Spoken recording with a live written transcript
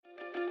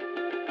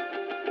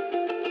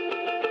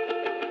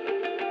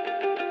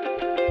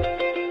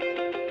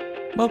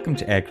Welcome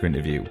to Aircrew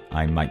Interview.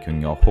 I'm Mike Young,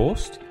 your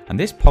host, and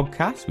this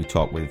podcast we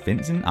talk with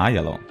Vincent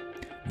Aiello.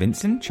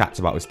 Vincent chats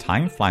about his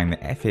time flying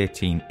the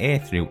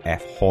F-18A through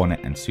F Hornet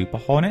and Super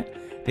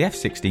Hornet, the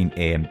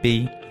F-16A and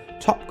B,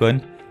 Top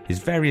Gun, his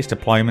various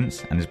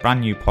deployments, and his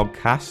brand new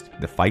podcast,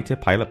 the Fighter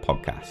Pilot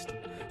Podcast.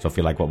 So if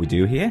you like what we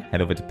do here,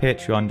 head over to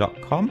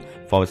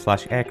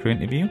patreon.com/aircrew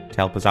interview to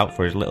help us out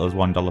for as little as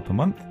 $1 per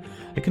month.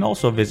 You can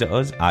also visit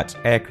us at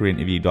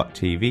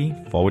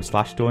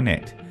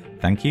aircrewinterview.tv/donate.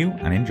 Thank you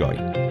and enjoy.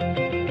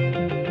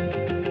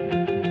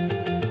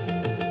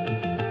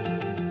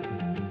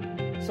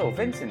 So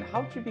Vincent,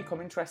 how did you become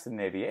interested in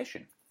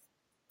aviation?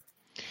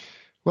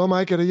 Well,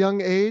 Mike, at a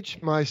young age,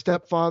 my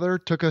stepfather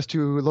took us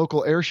to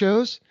local air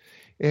shows,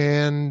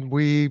 and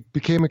we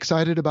became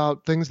excited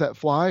about things that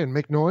fly and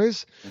make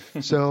noise.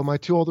 So my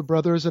two older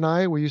brothers and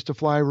I, we used to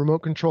fly remote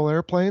control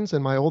airplanes,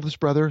 and my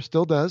oldest brother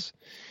still does.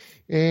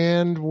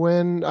 And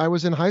when I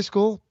was in high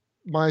school,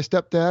 my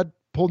stepdad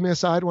pulled me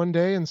aside one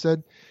day and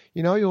said,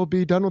 you know, you'll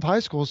be done with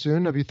high school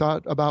soon. Have you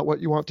thought about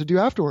what you want to do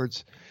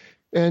afterwards?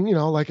 And, you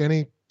know, like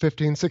any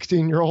 15,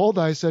 16-year-old,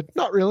 I said,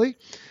 not really.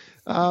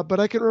 But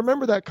I can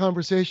remember that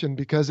conversation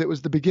because it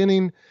was the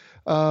beginning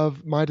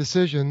of my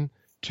decision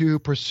to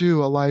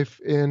pursue a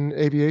life in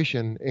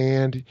aviation.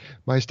 And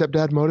my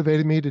stepdad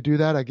motivated me to do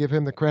that. I give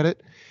him the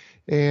credit.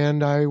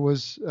 And I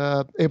was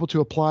able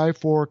to apply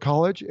for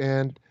college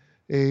and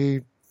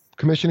a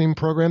commissioning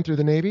program through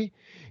the Navy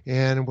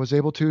and was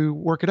able to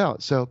work it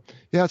out. So,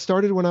 yeah, it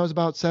started when I was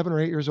about 7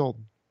 or 8 years old.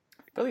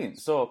 Brilliant.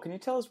 So can you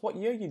tell us what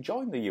year you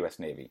joined the U.S.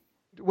 Navy?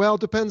 Well,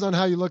 it depends on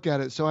how you look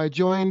at it. So I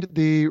joined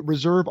the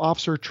Reserve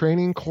Officer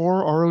Training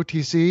Corps,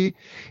 ROTC,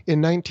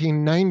 in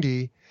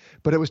 1990,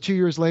 but it was 2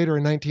 years later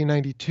in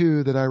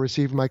 1992 that I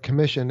received my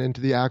commission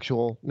into the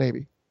actual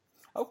Navy.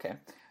 Okay.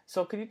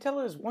 So could you tell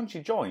us, once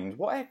you joined,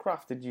 what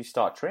aircraft did you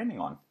start training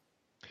on?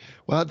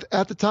 Well,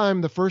 at the time,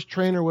 the first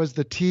trainer was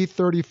the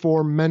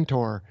T-34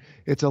 Mentor.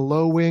 It's a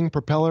low-wing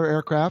propeller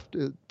aircraft.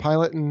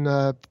 Pilot and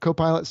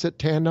co-pilot sit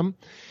tandem.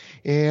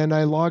 And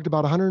I logged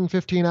about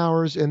 115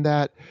 hours in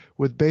that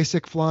with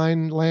basic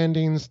flying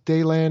landings,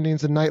 day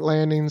landings and night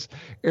landings,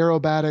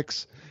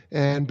 aerobatics,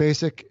 and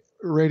basic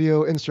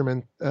radio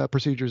instrument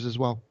procedures as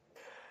well.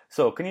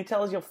 So can you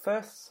tell us your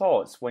first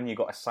thoughts when you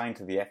got assigned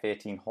to the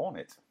F-18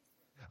 Hornet?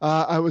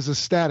 I was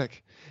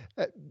ecstatic.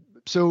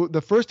 So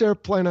the first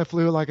airplane I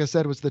flew, like I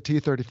said, was the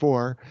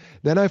T-34.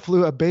 Then I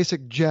flew a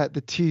basic jet,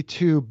 the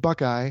T-2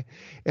 Buckeye.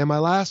 And my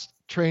last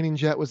training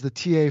jet was the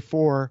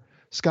TA-4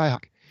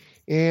 Skyhawk.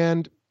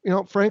 And, you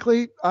know,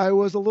 frankly, I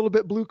was a little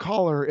bit blue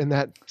collar in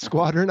that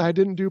squadron. I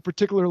didn't do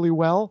particularly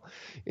well.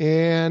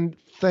 And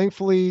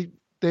thankfully,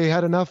 they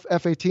had enough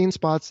F-18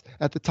 spots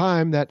at the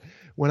time that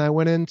when I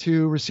went in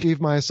to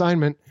receive my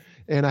assignment,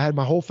 and I had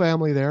my whole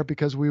family there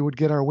because we would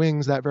get our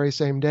wings that very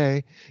same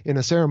day in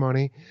a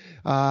ceremony.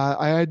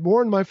 I had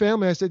warned my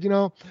family. I said, you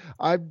know,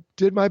 I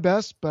did my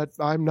best, but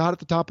I'm not at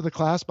the top of the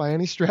class by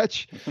any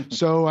stretch.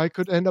 So I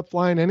could end up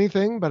flying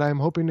anything, but I'm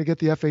hoping to get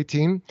the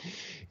F-18.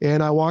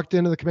 And I walked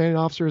into the commanding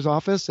officer's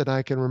office, and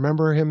I can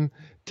remember him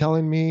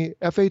telling me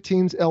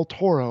F-18's El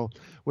Toro,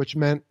 which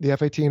meant the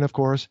F-18, of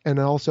course, and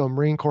also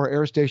Marine Corps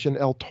Air Station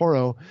El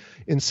Toro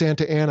in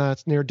Santa Ana.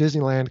 It's near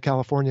Disneyland,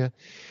 California.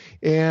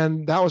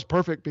 And that was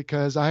perfect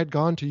because I had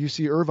gone to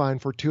UC Irvine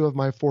for 2 of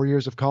my 4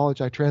 years of college.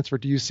 I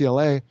transferred to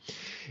UCLA.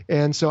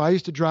 And so I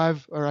used to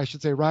drive, or I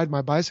should say ride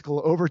my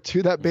bicycle over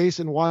to that base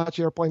and watch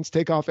airplanes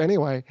take off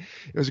anyway.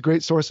 It was a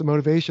great source of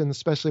motivation,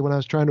 especially when I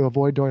was trying to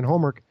avoid doing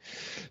homework.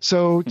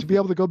 So to be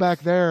able to go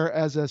back there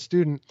as a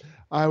student,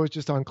 I was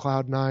just on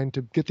cloud 9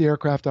 to get the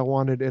aircraft I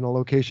wanted in a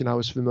location I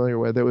was familiar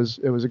with. It was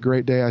a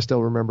great day. I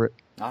still remember it.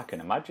 I can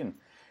imagine.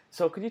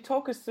 So could you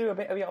talk us through a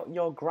bit of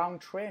your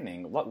ground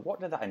training? What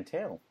did that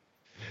entail?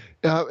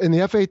 In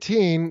the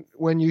F-18,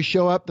 when you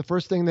show up, the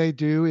first thing they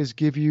do is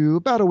give you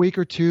about a week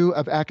or 2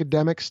 of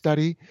academic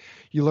study.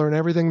 You learn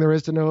everything there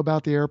is to know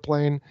about the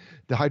airplane,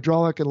 the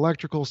hydraulic and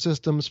electrical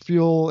systems,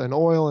 fuel and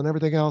oil and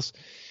everything else,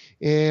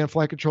 and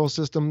flight control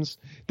systems.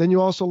 Then you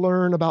also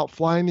learn about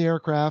flying the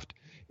aircraft,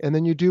 and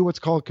then you do what's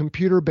called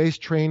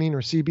computer-based training,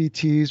 or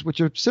CBTs,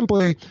 which are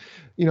simply,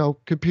 you know,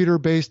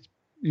 computer-based.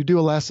 You do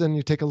a lesson,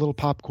 you take a little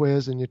pop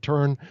quiz, and you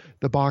turn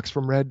the box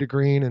from red to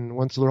green. And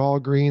once they're all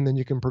green, then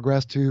you can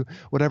progress to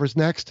whatever's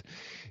next.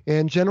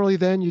 And generally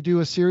then you do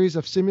a series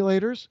of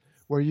simulators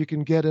where you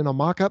can get in a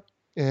mock-up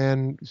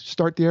and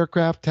start the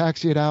aircraft,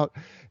 taxi it out,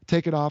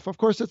 take it off. Of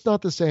course, it's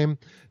not the same.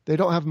 They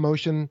don't have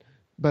motion,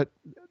 but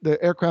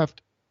the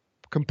aircraft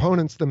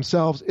components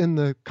themselves in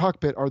the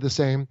cockpit are the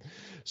same.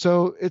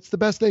 So it's the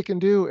best they can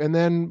do. And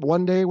then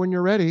one day when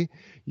you're ready,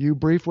 you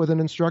brief with an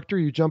instructor,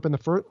 you jump in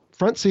the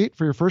front seat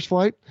for your first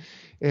flight,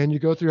 and you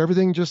go through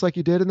everything just like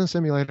you did in the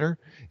simulator,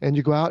 and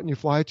you go out and you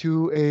fly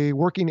to a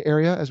working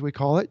area, as we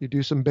call it. You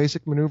do some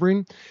basic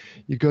maneuvering.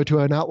 You go to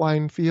an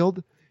outlying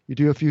field. You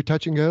do a few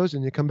touch and goes,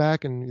 and you come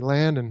back and you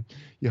land, and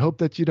you hope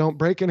that you don't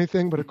break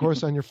anything. But of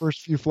course, on your first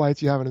few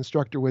flights, you have an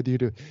instructor with you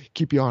to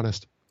keep you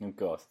honest. Of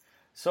course.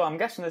 So I'm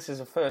guessing this is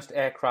the first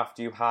aircraft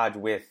you had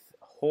with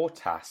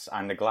HOTAS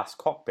and a glass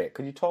cockpit.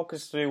 Could you talk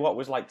us through what it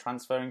was like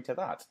transferring to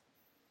that?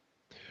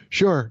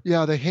 Sure.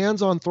 Yeah, the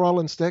hands-on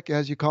throttle and stick,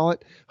 as you call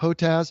it,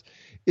 HOTAS,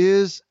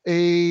 is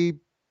a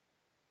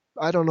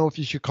I don't know if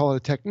you should call it a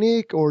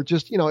technique or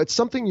just, it's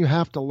something you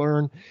have to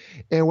learn.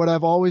 And what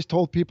I've always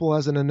told people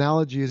as an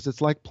analogy is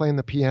it's like playing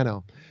the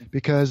piano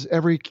because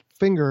every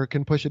finger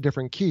can push a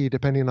different key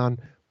depending on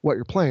what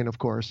you're playing, of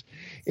course.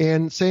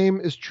 And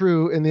same is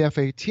true in the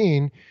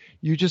F-18.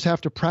 You just have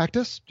to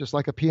practice, just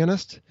like a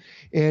pianist,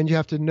 and you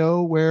have to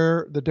know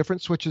where the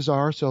different switches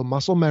are, so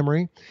muscle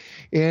memory.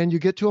 And you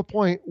get to a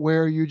point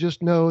where you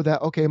just know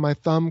that, okay, my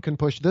thumb can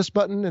push this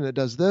button and it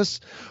does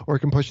this, or it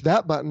can push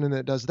that button and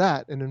it does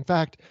that. And in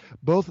fact,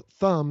 both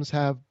thumbs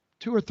have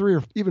two or three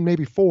or even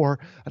maybe four.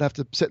 I'd have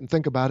to sit and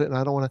think about it, and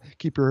I don't want to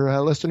keep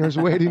your listeners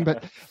waiting,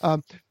 but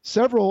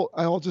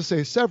I'll just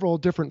say several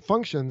different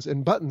functions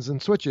and buttons and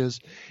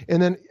switches.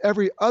 And then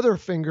every other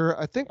finger,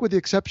 I think with the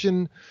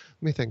exception,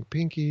 let me think,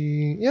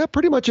 pinky, yeah,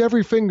 pretty much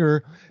every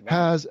finger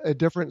has a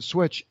different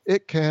switch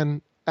it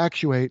can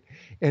actuate,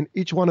 and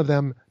each one of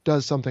them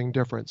does something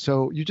different.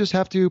 So you just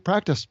have to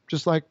practice,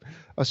 just like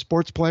a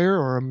sports player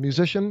or a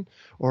musician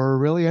or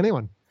really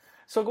anyone.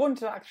 So going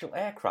to the actual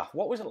aircraft,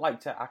 what was it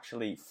like to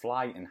actually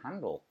fly and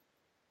handle?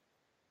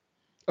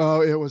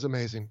 Oh, it was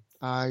amazing.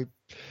 I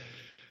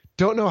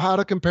don't know how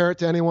to compare it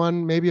to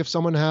anyone. Maybe if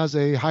someone has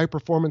a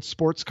high-performance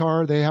sports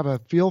car, they have a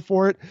feel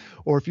for it.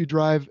 Or if you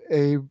drive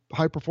a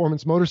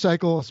high-performance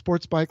motorcycle, a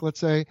sports bike, let's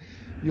say,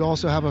 you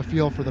also have a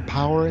feel for the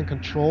power and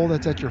control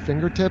that's at your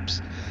fingertips.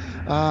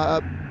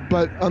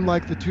 But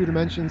unlike the two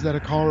dimensions that a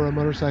car or a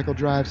motorcycle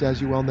drives,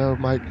 as you well know,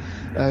 Mike,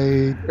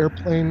 an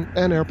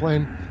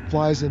airplane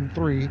flies in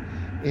three,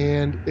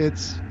 and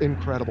it's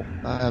incredible.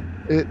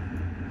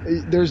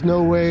 There's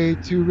no way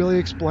to really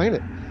explain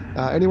it.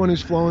 Anyone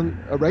who's flown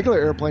a regular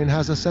airplane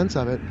has a sense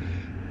of it.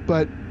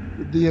 But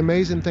the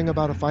amazing thing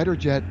about a fighter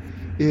jet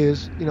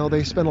is,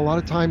 they spend a lot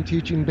of time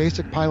teaching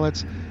basic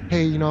pilots,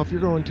 hey, if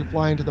you're going to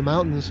fly into the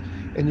mountains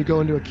and you go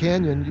into a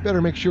canyon, you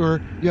better make sure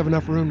you have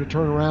enough room to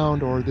turn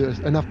around or there's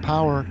enough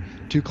power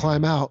to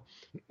climb out.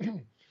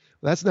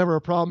 That's never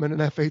a problem in an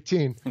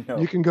F-18. No.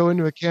 You can go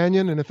into a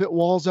canyon, and if it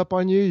walls up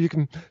on you, you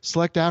can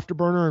select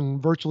afterburner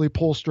and virtually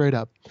pull straight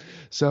up.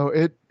 So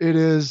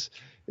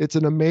it's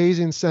an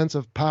amazing sense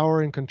of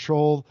power and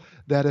control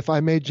that, if I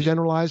may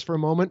generalize for a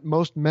moment,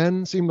 most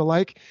men seem to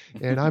like,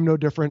 and I'm no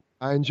different.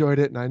 I enjoyed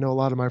it, and I know a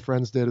lot of my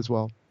friends did as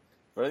well.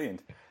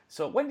 Brilliant.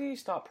 So when did you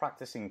start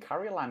practicing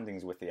carrier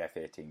landings with the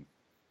F-18?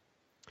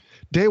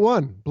 Day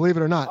one, believe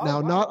it or not.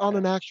 Not on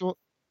an actual...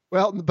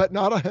 Well, but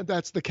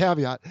that's the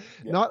caveat.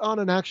 Yep. Not on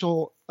an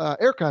actual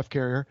aircraft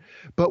carrier,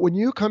 but when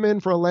you come in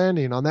for a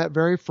landing on that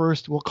very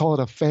first, we'll call it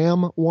a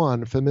FAM-1,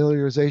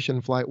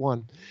 Familiarization Flight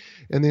 1,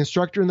 and the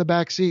instructor in the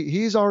back seat,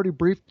 he's already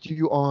briefed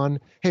you on,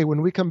 hey,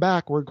 when we come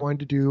back, we're going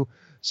to do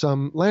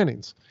some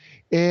landings.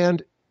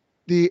 And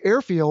the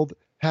airfield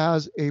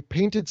has a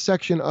painted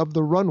section of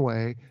the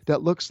runway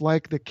that looks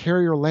like the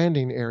carrier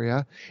landing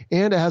area,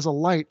 and it has a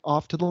light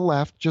off to the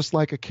left, just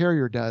like a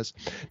carrier does.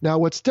 Now,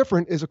 what's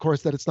different is, of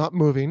course, that it's not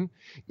moving,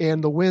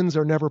 and the winds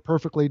are never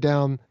perfectly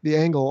down the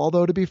angle,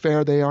 although, to be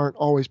fair, they aren't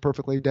always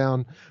perfectly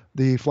down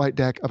the flight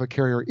deck of a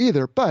carrier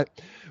either.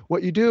 But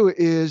what you do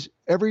is,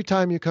 every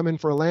time you come in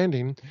for a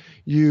landing,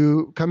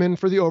 you come in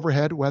for the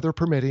overhead, weather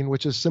permitting,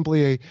 which is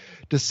simply a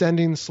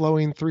descending,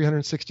 slowing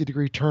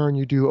 360-degree turn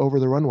you do over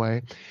the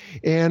runway.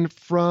 And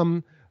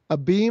from a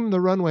beam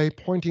the runway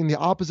pointing the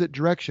opposite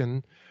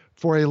direction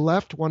for a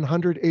left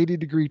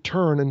 180-degree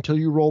turn until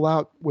you roll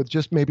out with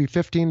just maybe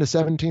 15 to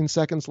 17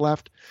 seconds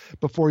left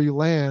before you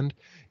land,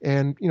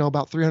 and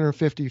about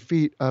 350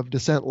 feet of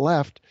descent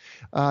left,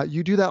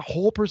 you do that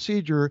whole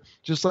procedure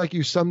just like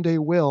you someday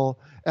will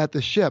at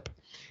the ship.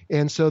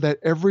 And so that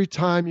every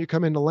time you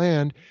come into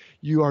land,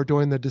 you are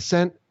doing the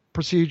descent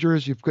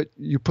procedures.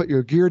 You put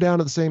your gear down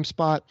to the same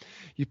spot.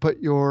 You put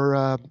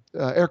your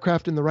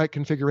aircraft in the right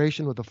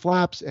configuration with the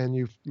flaps, and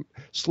you've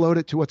slowed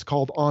it to what's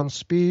called on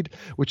speed,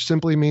 which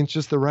simply means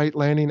just the right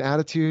landing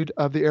attitude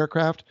of the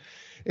aircraft.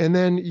 And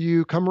then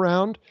you come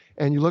around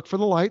and you look for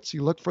the lights,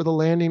 you look for the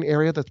landing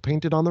area that's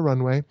painted on the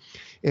runway,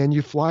 and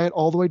you fly it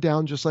all the way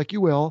down just like you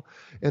will.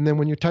 And then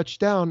when you touch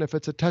down, if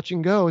it's a touch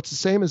and go, it's the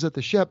same as at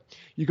the ship.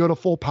 You go to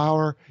full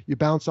power, you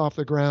bounce off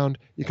the ground,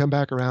 you come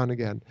back around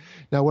again.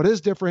 Now, what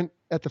is different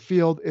at the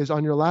field is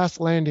on your last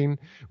landing,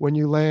 when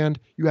you land,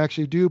 you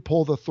actually do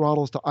pull the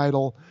throttles to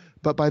idle.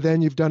 But by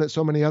then you've done it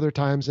so many other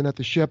times, and at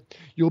the ship,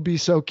 you'll be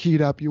so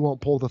keyed up, you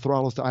won't pull the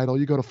throttles to idle.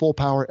 You go to full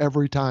power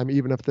every time,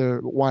 even if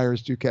the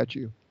wires do catch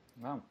you.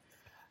 Wow.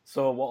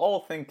 So we're all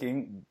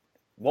thinking,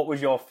 what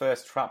was your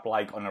first trap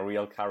like on a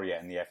real carrier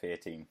in the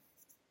F-18?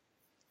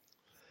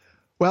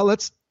 Well,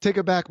 let's take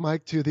it back,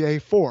 Mike, to the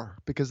A4,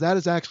 because that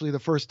is actually the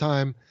first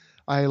time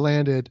I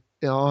landed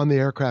on the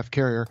aircraft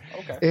carrier.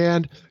 Okay.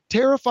 And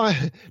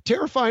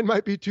terrifying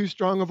might be too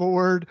strong of a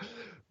word,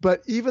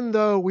 but even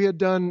though we had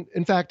done,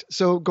 in fact,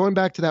 so going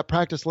back to that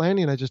practice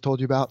landing I just told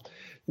you about,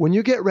 when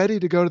you get ready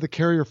to go to the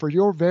carrier for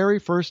your very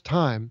first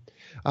time,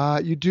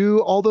 you do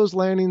all those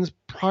landings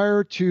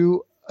prior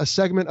to a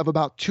segment of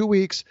about 2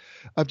 weeks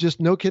of just,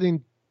 no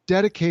kidding,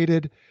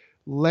 dedicated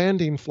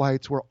landing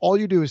flights where all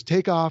you do is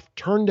take off,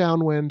 turn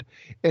downwind,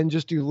 and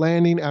just do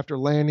landing after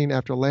landing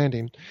after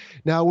landing.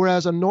 Now,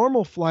 whereas a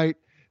normal flight,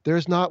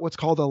 there's not what's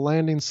called a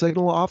landing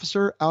signal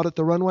officer out at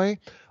the runway.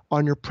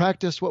 On your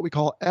practice, what we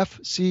call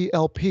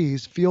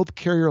FCLPs, field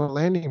carrier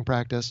landing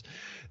practice,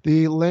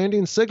 the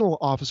landing signal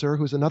officer,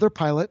 who's another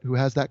pilot who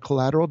has that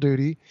collateral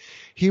duty,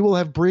 he will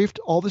have briefed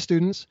all the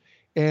students,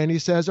 and he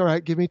says, all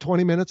right, give me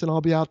 20 minutes and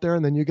I'll be out there,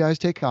 and then you guys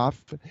take off.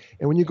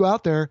 And when you go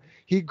out there,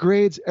 he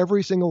grades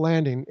every single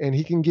landing, and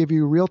he can give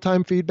you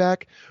real-time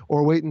feedback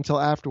or wait until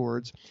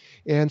afterwards.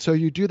 And so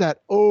you do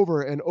that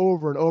over and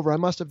over and over. I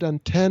must have done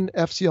 10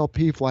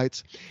 FCLP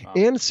flights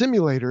and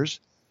simulators.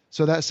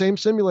 So that same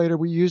simulator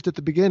we used at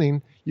the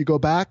beginning, you go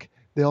back,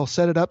 they'll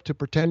set it up to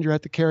pretend you're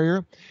at the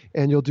carrier,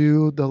 and you'll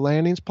do the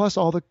landings plus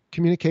all the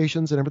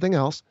communications and everything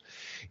else.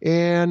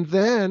 And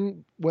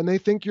then when they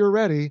think you're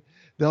ready,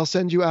 they'll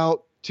send you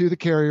out to the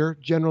carrier,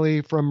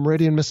 generally from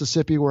Meridian,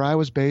 Mississippi, where I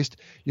was based.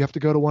 You have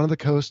to go to one of the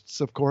coasts,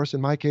 of course.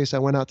 In my case, I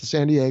went out to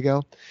San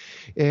Diego,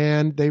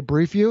 and they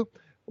brief you.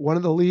 One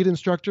of the lead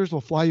instructors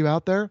will fly you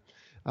out there.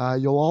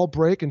 You'll all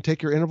break and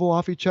take your interval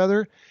off each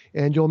other,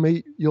 and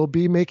you'll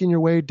be making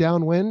your way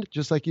downwind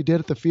just like you did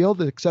at the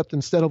field, except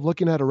instead of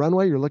looking at a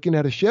runway, you're looking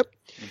at a ship,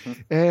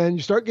 and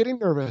you start getting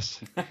nervous.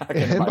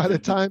 And by the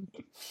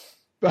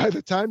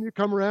time you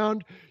come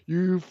around,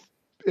 you've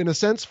in a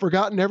sense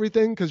forgotten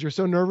everything because you're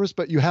so nervous,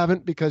 but you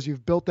haven't, because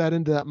you've built that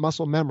into that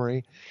muscle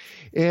memory.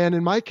 And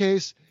in my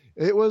case,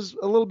 it was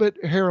a little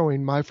bit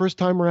harrowing. My first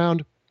time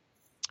around,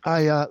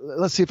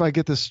 let's see if I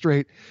get this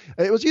straight.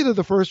 It was either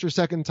the first or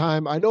second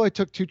time. I know I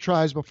took 2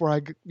 tries before I,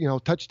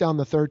 touched down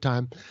the third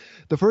time.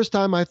 The first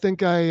time, I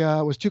think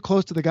I was too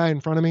close to the guy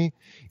in front of me,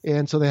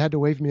 and so they had to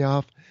wave me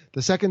off.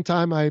 The second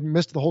time, I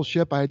missed the whole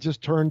ship. I had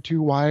just turned too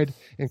wide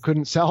and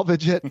couldn't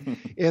salvage it.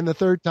 And the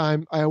third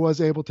time, I was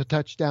able to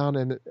touch down.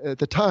 And at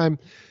the time,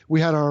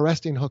 we had our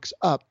arresting hooks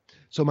up.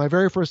 So my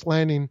very first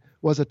landing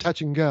was a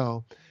touch and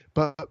go.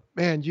 But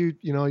man,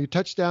 you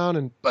touch down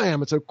and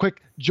bam, it's a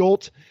quick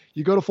jolt.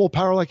 You go to full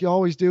power like you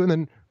always do, and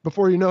then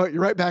before you know it,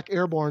 you're right back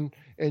airborne,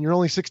 and you're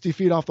only 60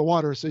 feet off the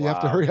water. So you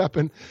have to hurry up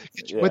and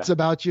get your wits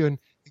about you and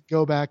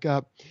go back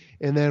up.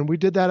 And then we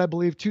did that, I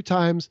believe, 2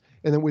 times,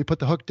 and then we put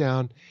the hook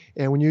down.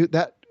 And when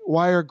that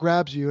wire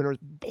grabs you and it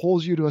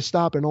pulls you to a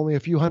stop in only a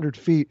few hundred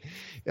feet,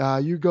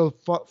 you go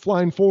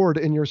flying forward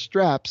in your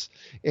straps,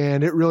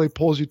 and it really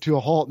pulls you to a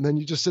halt. And then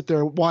you just sit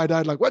there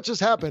wide-eyed like, what just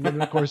happened?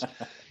 And of course,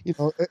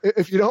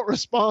 if you don't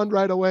respond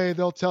right away,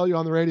 they'll tell you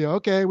on the radio,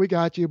 okay, we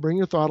got you, bring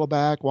your throttle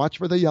back, watch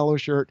for the yellow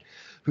shirt,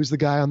 who's the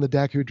guy on the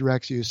deck who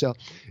directs you. So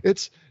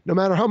it's, no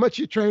matter how much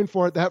you train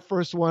for it, that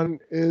first one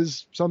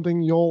is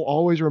something you'll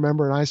always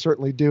remember, and I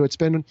certainly do. It's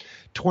been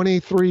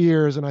 23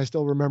 years, and I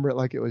still remember it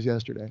like it was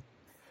yesterday.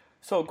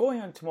 So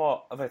going on to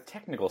more of a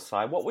technical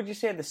side, what would you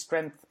say the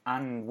strengths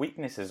and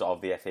weaknesses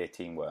of the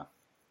F-18 were?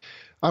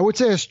 I would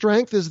say a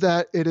strength is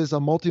that it is a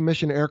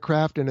multi-mission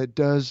aircraft, and it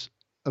does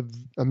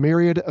a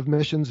myriad of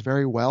missions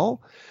very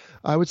well.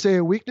 I would say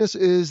a weakness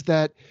is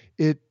that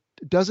it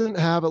doesn't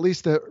have, at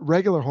least the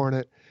regular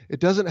Hornet, it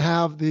doesn't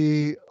have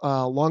the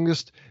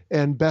longest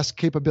and best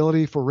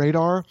capability for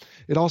radar.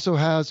 It also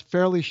has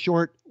fairly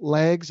short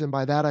legs, and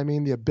by that I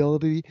mean the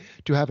ability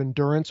to have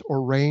endurance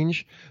or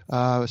range,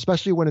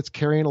 especially when it's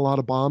carrying a lot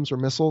of bombs or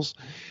missiles.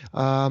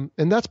 And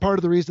that's part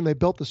of the reason they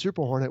built the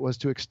Super Hornet, was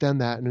to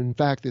extend that. And in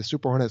fact, the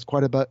Super Hornet is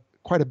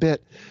quite a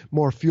bit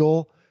more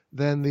fuel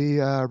than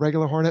the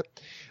regular Hornet.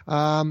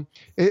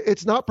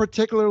 It's not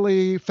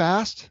particularly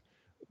fast,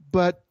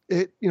 but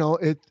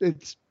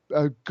it's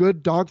a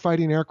good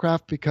dogfighting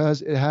aircraft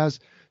because it has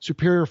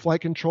superior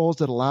flight controls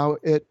that allow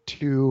it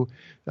to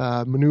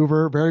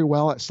maneuver very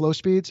well at slow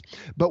speeds.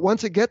 But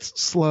once it gets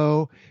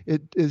slow,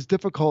 it is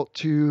difficult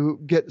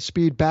to get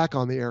speed back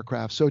on the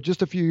aircraft. So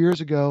just a few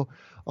years ago,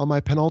 on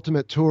my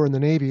penultimate tour in the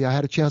Navy, I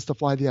had a chance to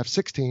fly the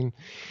F-16,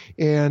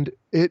 and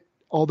it,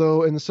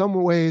 although in some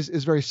ways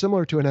is very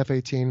similar to an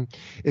F-18,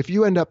 if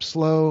you end up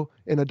slow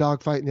in a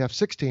dogfight in the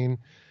F-16,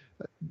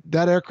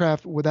 that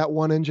aircraft with that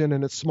one engine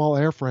and its small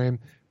airframe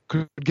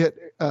could get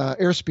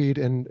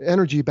airspeed and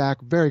energy back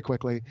very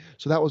quickly.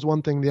 So that was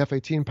one thing the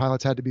F-18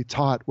 pilots had to be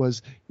taught,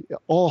 was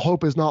all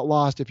hope is not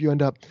lost if you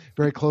end up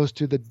very close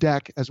to the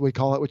deck, as we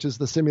call it, which is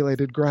the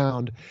simulated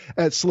ground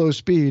at slow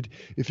speed.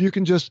 If you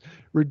can just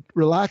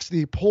relax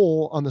the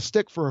pull on the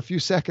stick for a few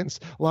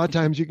seconds, a lot of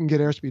times you can get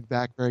airspeed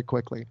back very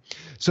quickly.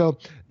 So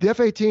the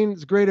F-18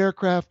 is a great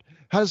aircraft,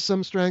 has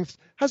some strengths,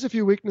 has a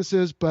few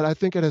weaknesses, but I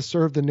think it has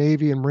served the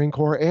Navy and Marine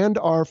Corps and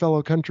our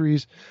fellow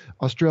countries,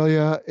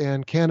 Australia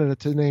and Canada,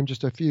 to name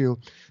just a few,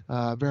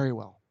 very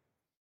well.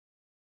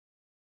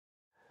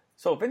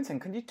 So,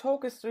 Vincent, can you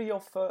talk us through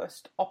your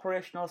first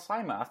operational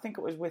assignment? I think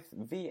it was with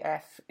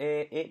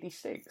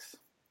VFA-86.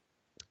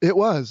 It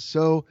was.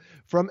 So,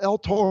 from El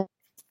Toro,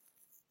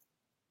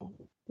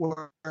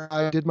 where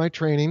I did my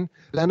training,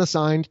 then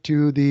assigned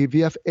to the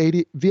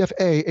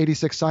VFA-86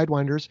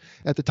 Sidewinders.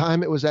 At the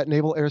time, it was at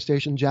Naval Air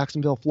Station,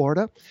 Jacksonville,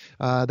 Florida.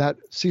 That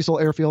Cecil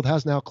Airfield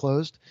has now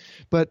closed.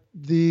 But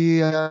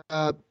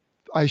I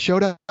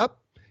showed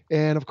up,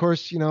 And of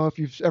course, if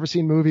you've ever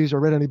seen movies or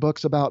read any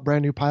books about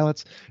brand new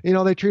pilots,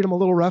 they treat them a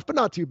little rough, but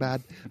not too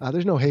bad.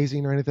 There's no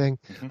hazing or anything.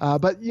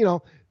 But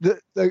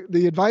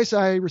the advice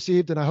I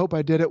received, and I hope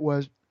I did it,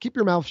 was keep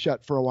your mouth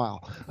shut for a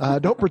while.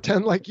 Don't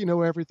pretend like you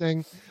know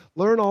everything.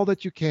 Learn all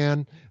that you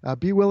can.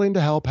 Be willing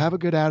to help. Have a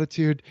good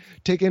attitude.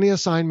 Take any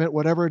assignment,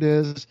 whatever it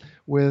is,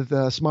 with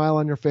a smile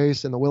on your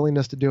face and the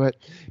willingness to do it.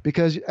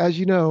 Because as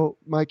you know,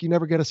 Mike, you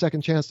never get a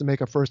second chance to make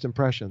a first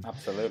impression.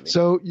 Absolutely.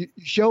 So you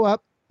show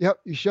up. Yep,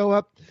 you show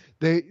up.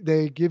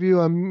 They give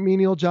you a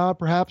menial job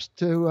perhaps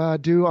to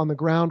do on the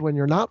ground when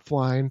you're not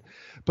flying.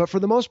 But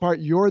for the most part,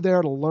 you're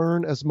there to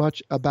learn as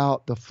much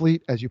about the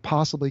fleet as you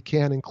possibly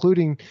can,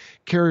 including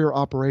carrier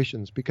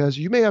operations, because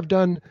you may have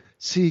done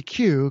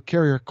CQ,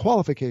 carrier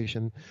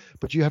qualification,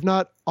 but you have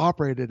not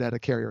operated at a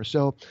carrier.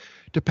 So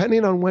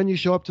depending on when you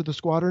show up to the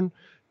squadron,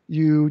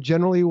 you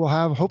generally will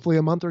have hopefully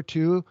a month or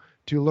two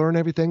to learn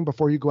everything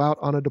before you go out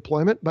on a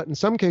deployment. But in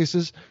some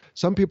cases,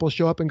 some people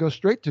show up and go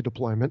straight to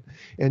deployment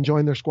and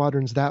join their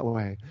squadrons that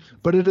way.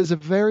 But it is a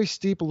very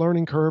steep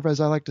learning curve,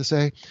 as I like to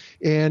say,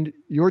 and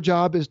your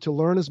job is to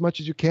learn as much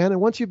as you can. And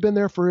once you've been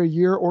there for a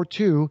year or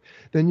two,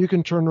 then you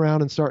can turn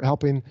around and start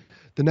helping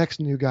the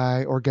next new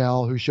guy or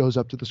gal who shows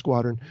up to the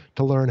squadron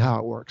to learn how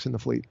it works in the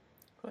fleet.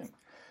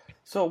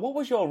 So what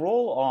was your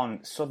role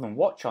on Southern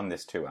Watch on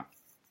this tour?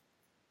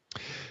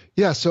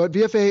 Yeah, so at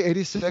VFA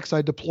 86,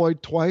 I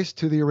deployed twice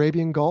to the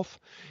Arabian Gulf,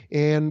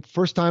 and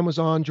first time was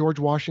on George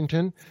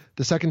Washington.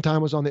 The second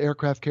time was on the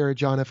aircraft carrier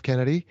John F.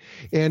 Kennedy.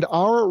 And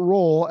our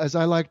role, as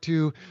I like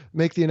to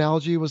make the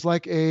analogy, was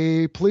like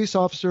a police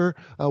officer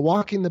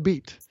walking the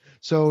beat.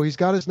 So he's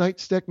got his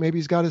nightstick, maybe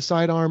he's got his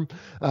sidearm.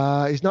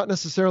 He's not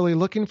necessarily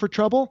looking for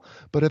trouble,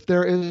 but if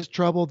there is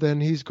trouble, then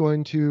he's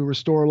going to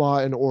restore law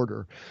and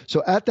order.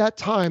 So at that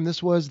time,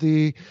 this was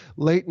the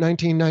late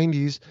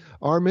 1990s,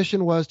 our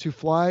mission was to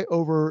fly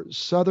over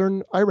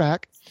southern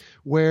Iraq,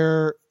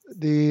 where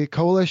the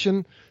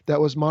coalition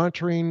that was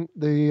monitoring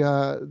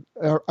the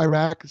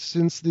Iraq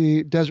since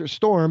the Desert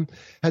Storm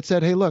had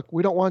said, hey, look,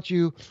 we don't want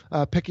you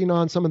picking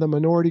on some of the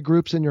minority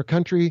groups in your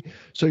country,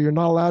 so you're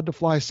not allowed to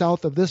fly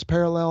south of this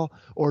parallel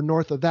or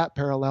north of that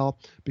parallel.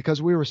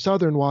 Because we were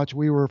Southern Watch,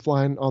 we were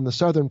flying on the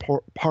southern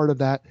part of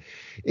that.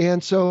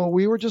 And so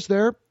we were just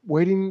there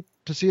waiting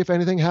to see if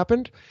anything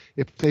happened.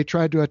 If they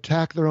tried to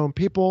attack their own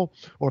people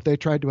or if they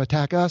tried to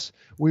attack us,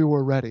 we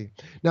were ready.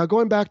 Now,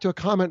 going back to a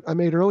comment I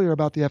made earlier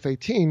about the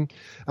F-18,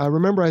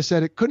 remember I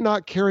said it could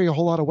not carry a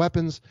whole lot of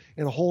weapons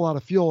and a whole lot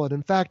of fuel. And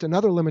in fact,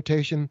 another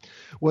limitation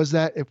was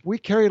that if we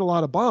carried a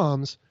lot of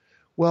bombs,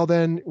 well,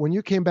 then when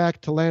you came back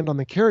to land on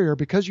the carrier,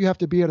 because you have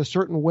to be at a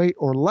certain weight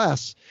or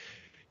less,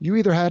 you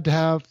either had to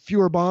have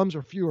fewer bombs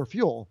or fewer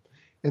fuel.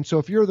 And so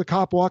if you're the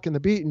cop walking the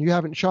beat and you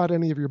haven't shot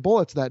any of your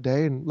bullets that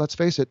day, and let's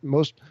face it,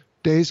 most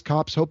days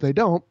cops hope they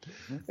don't.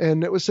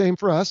 And it was same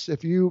for us.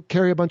 If you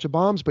carry a bunch of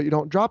bombs but you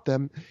don't drop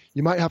them,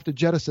 you might have to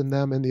jettison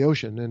them in the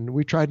ocean. And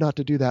we tried not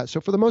to do that. So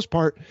for the most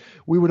part,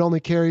 we would only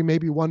carry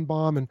maybe one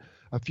bomb and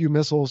a few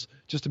missiles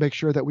just to make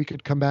sure that we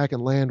could come back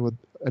and land with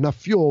enough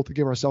fuel to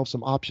give ourselves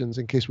some options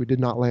in case we did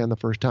not land the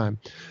first time.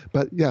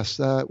 But yes,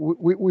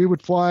 we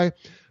would fly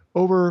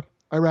over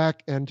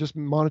Iraq and just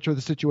monitor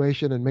the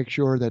situation and make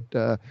sure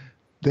that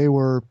they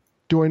were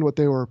doing what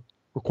they were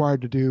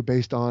required to do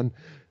based on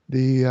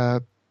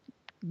the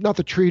not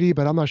the treaty,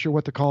 but I'm not sure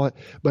what to call it.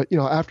 But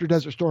after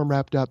Desert Storm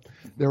wrapped up,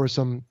 there were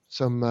some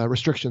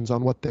restrictions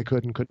on what they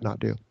could and could not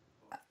do.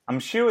 I'm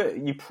sure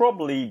you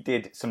probably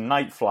did some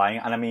night flying,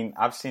 and I mean,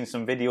 I've seen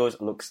some videos.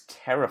 It looks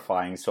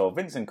terrifying. So,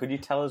 Vincent, could you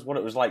tell us what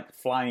it was like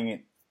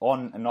flying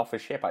on and off a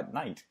ship at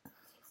night?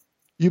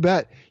 You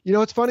bet.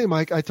 It's funny,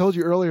 Mike. I told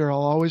you earlier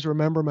I'll always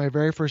remember my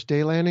very first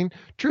day landing.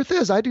 Truth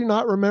is, I do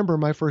not remember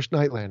my first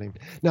night landing.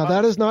 Now,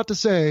 that is not to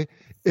say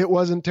it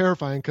wasn't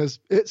terrifying, because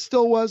it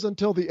still was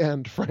until the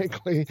end,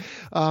 frankly.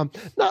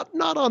 Not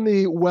on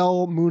the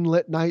well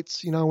moonlit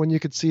nights, when you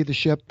could see the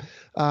ship.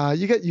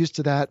 You get used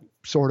to that,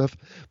 sort of.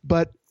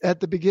 But at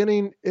the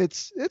beginning,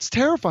 it's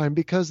terrifying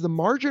because the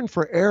margin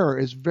for error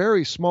is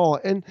very small.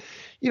 And,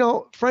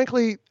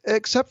 frankly,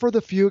 except for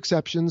the few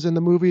exceptions, and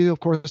the movie, of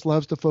course,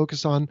 loves to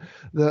focus on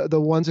the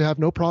ones who have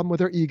no problem with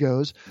their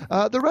egos,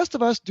 the rest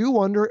of us do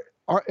wonder,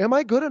 am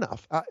I good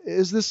enough?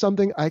 Is this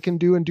something I can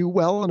do and do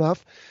well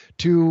enough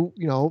to,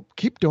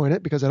 keep doing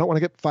it, because I don't want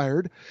to get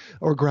fired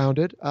or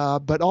grounded,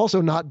 but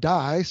also not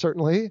die,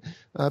 certainly,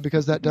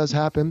 because that does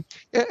happen,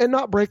 and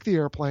not break the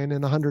airplane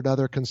and 100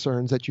 other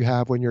concerns that you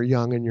have when you're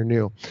young and you're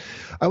new.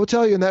 I will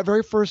tell you, in that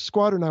very first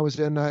squadron I was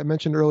in, I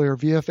mentioned earlier,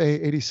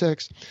 VFA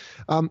 86,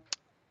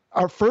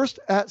 our first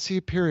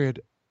at-sea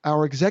period,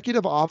 our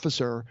executive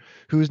officer,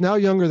 who is now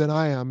younger than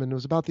I am and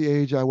was about the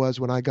age I was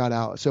when I got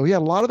out, so he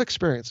had a lot of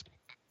experience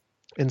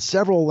in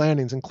several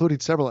landings, including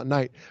several at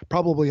night,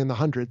 probably in the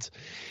hundreds.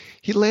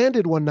 He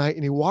landed one night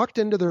and he walked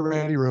into the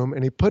ready room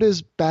and he put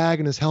his bag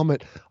and his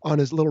helmet on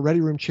his little ready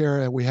room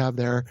chair that we have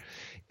there.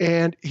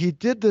 And he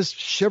did this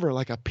shiver,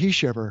 like a pea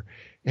shiver.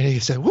 And he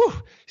said, whoo,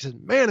 he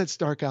said, man, it's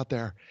dark out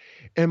there.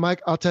 And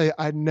Mike, I'll tell you,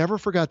 I never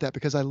forgot that,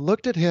 because I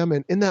looked at him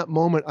and in that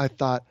moment I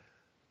thought,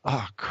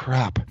 oh,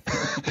 crap.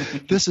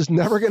 This is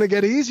never going to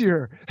get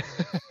easier.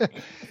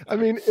 I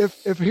mean,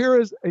 if here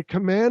is a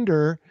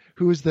commander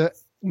who is the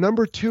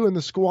number 2 in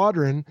the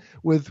squadron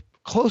with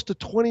close to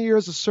 20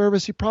 years of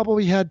service, he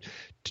probably had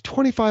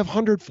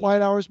 2,500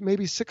 flight hours,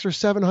 maybe 600 or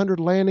 700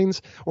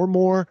 landings or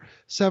more,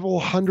 several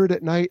hundred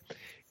at night.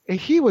 And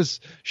he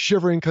was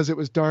shivering because it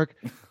was dark.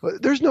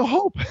 There's no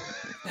hope.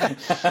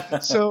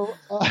 So,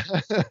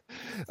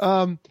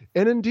 and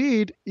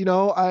indeed,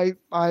 I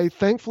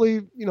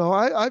thankfully,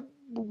 I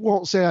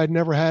won't say I'd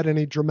never had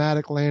any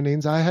dramatic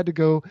landings. I had to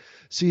go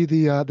see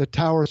the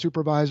tower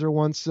supervisor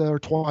once or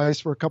twice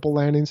for a couple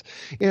landings,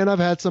 and I've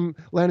had some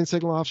landing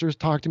signal officers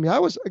talk to me. I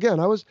was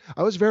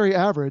very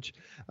average,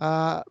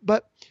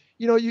 but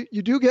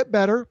you do get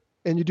better.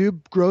 And you do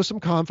grow some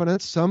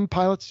confidence. Some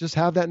pilots just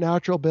have that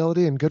natural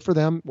ability, and good for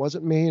them. It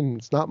wasn't me, and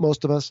it's not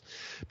most of us.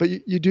 But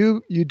you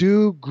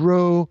do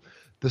grow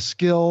the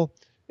skill,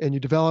 and you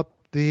develop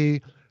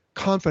the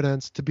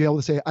confidence to be able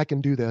to say, I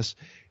can do this.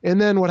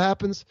 And then what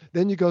happens?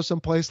 Then you go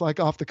someplace like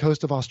off the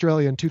coast of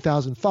Australia in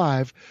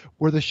 2005,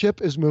 where the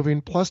ship is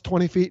moving plus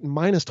 20 feet and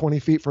minus 20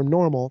 feet from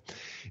normal.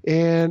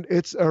 And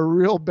it's a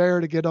real bear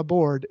to get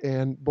aboard.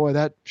 And boy,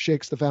 that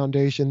shakes the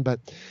foundation.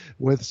 But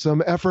with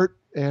some effort,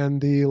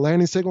 and the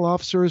landing signal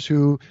officers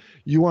who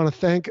you want to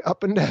thank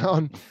up and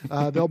down,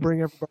 they'll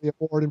bring everybody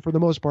aboard. And for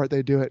the most part,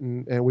 they do it.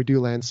 And we do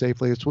land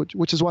safely,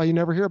 which is why you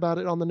never hear about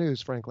it on the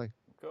news, frankly.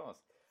 Of course.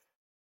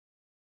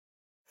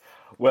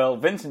 Well,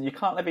 Vincent, you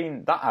can't have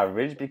been that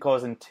average,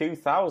 because in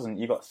 2000,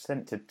 you got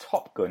sent to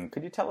Top Gun.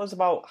 Could you tell us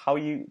about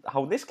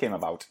how this came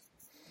about?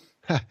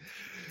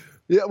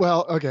 Yeah,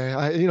 well, okay.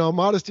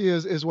 Modesty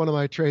is one of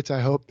my traits, I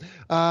hope.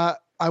 I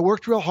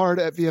worked real hard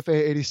at VFA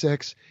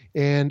 86,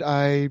 and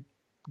I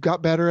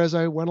got better as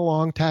I went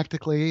along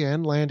tactically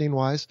and landing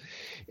wise.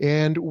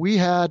 And we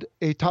had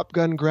a Top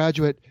Gun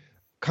graduate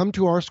come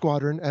to our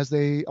squadron, as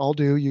they all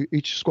do.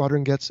 Each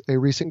squadron gets a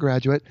recent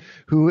graduate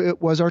who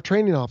it was our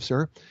training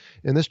officer.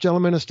 And this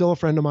gentleman is still a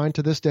friend of mine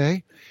to this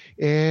day.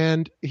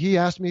 And he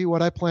asked me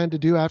what I planned to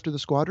do after the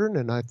squadron.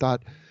 And I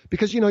thought,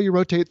 because, you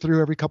rotate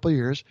through every couple of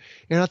years.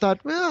 And I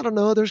thought, well, I don't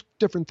know. There's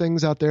different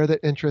things out there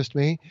that interest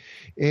me.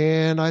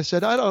 And I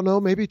said, I don't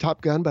know, maybe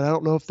Top Gun, but I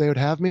don't know if they would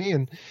have me.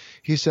 And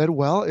he said,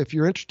 well, if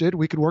you're interested,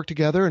 we could work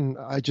together. And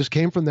I just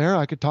came from there.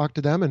 I could talk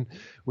to them and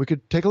we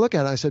could take a look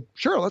at it. I said,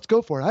 sure, let's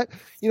go for it.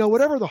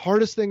 Whatever the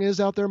hardest thing is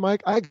out there,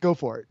 Mike, I go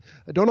for it.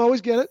 I don't always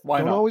get it.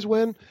 Don't always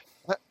win,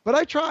 but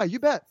I try, you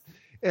bet.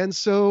 And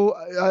so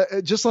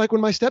just like when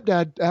my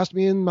stepdad asked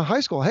me in my high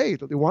school, hey,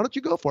 why don't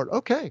you go for it?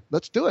 Okay,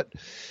 let's do it.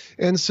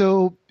 And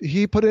so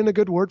he put in a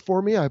good word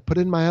for me. I put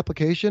in my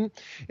application.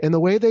 And the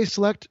way they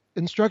select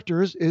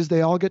instructors is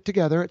they all get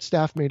together at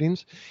staff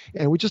meetings.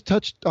 And we just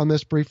touched on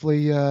this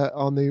briefly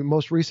on the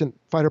most recent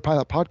Fighter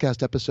Pilot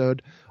podcast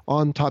episode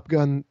on Top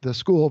Gun, the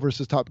school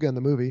versus Top Gun,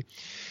 the movie.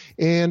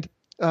 And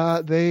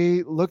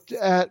they looked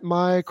at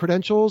my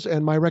credentials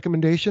and my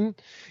recommendation,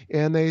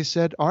 and they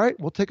said, all right,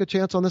 we'll take a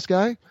chance on this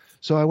guy.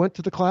 So I went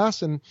to the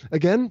class and,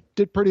 again,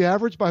 did pretty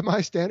average by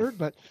my standard,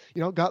 but,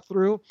 got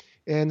through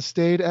and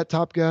stayed at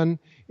Top Gun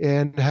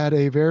and had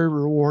a very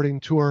rewarding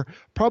tour.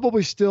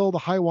 Probably still the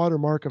high water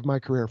mark of my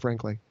career,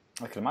 frankly.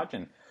 I can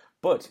imagine.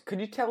 But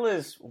could you tell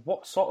us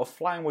what sort of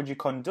flying would you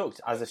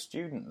conduct as a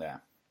student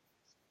there?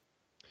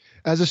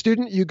 As a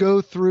student, you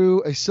go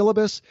through a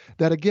syllabus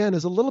that, again,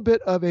 is a little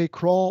bit of a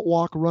crawl,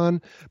 walk,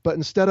 run, but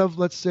instead of,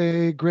 let's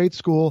say, grade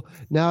school,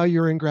 now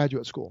you're in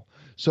graduate school.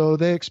 So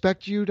they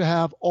expect you to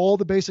have all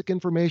the basic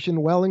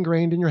information well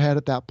ingrained in your head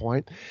at that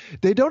point.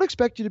 They don't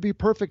expect you to be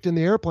perfect in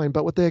the airplane,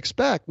 but what they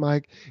expect,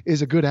 Mike,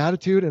 is a good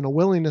attitude and a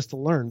willingness to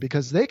learn,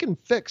 because they can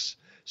fix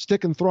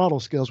stick and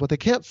throttle skills. What they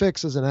can't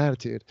fix is an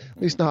attitude,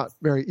 at least not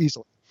very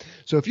easily.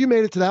 So if you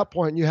made it to that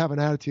point and you have an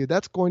attitude,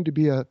 that's going to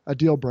be a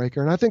deal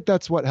breaker. And I think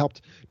that's what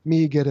helped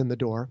me get in the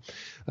door.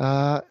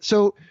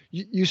 So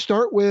you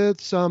start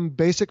with some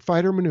basic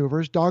fighter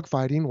maneuvers,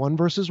 dogfighting, 1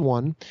 versus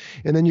 1,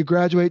 and then you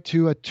graduate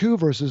to a 2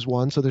 versus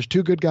 1. So there's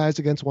 2 good guys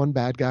against 1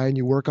 bad guy, and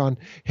you work on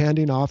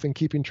handing off and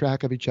keeping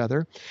track of each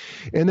other.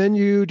 And then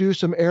you do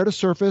some air to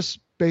surface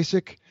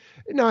basic.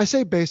 Now I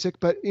say basic,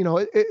 but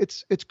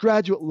it's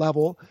graduate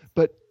level,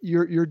 but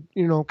you're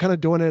kind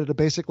of doing it at a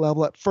basic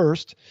level at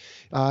first.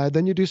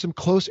 Then you do some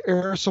close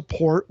air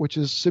support, which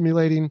is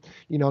simulating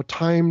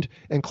timed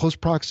and close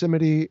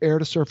proximity air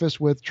to surface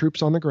with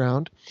troops on the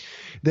ground.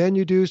 Then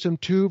you do some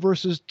 2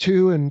 versus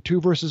 2 and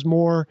 2 versus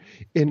more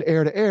in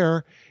air to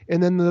air,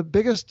 and then the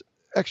biggest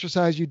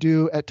exercise you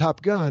do at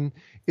Top Gun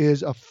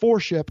is a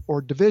 4-ship or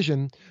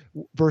division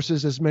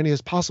versus as many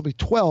as possibly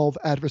 12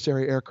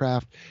 adversary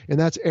aircraft. And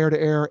that's air to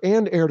air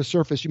and air to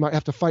surface. You might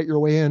have to fight your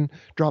way in,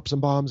 drop some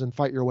bombs, and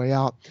fight your way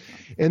out.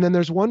 And then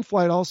there's one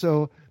flight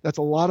also that's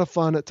a lot of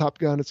fun at Top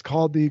Gun. It's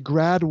called the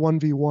Grad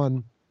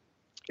 1v1.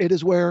 It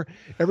is where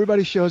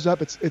everybody shows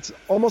up. It's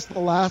almost the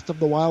last of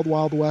the wild,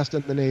 wild west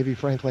in the Navy,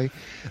 frankly.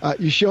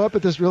 You show up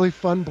at this really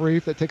fun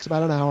brief that takes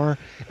about an hour.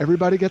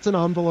 Everybody gets an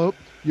envelope.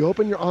 You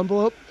open your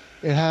envelope.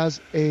 It has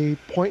a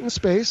point in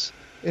space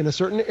in a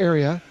certain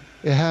area.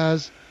 It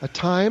has a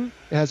time,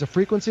 it has a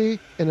frequency,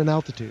 and an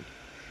altitude.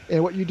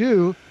 And what you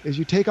do is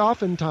you take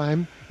off in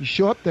time, you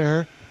show up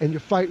there, and you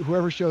fight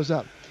whoever shows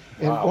up.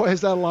 And wow. boy,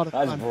 is that a lot of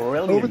That's fun.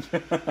 Brilliant.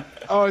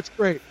 Oh, it's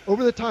great.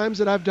 Over the times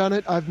that I've done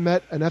it, I've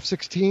met an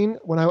F-16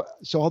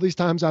 so all these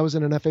times I was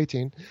in an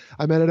F-18.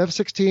 I met an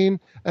F-16,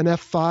 an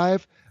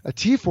F-5, a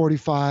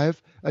T-45,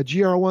 a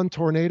GR-1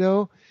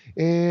 Tornado,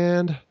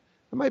 and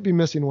I might be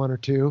missing one or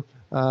two.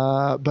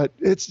 But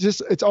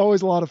it's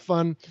always a lot of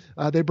fun.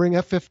 They bring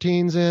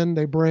F-15s in,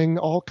 they bring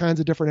all kinds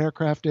of different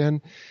aircraft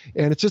in,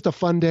 and it's just a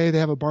fun day. They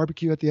have a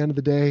barbecue at the end of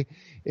the day,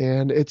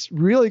 and it's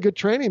really good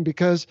training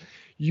because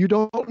you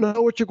don't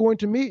know what you're going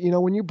to meet.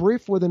 When you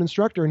brief with an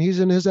instructor and he's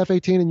in his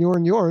F-18 and you're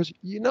in yours,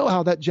 you know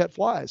how that jet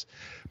flies.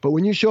 But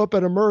when you show up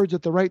at a merge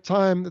at the right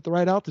time, at the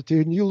right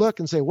altitude, and you look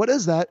and say, what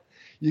is that?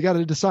 You got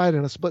to decide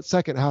in a split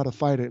second how to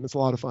fight it, and it's a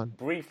lot of fun.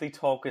 Briefly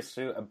talk us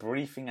through a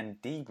briefing and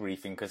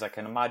debriefing, because I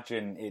can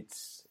imagine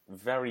it's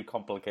very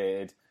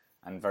complicated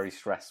and very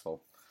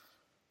stressful.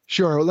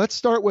 Sure. Let's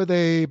start with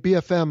a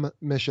BFM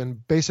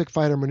mission, Basic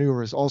Fighter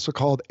Maneuvers, also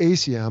called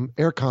ACM,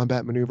 Air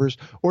Combat Maneuvers,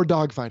 or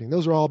dogfighting.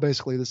 Those are all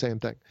basically the same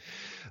thing.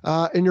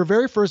 In your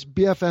very first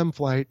BFM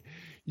flight,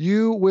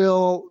 you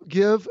will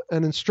give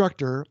an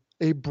instructor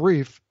a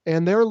brief,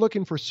 and they're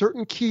looking for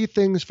certain key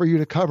things for you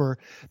to cover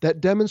that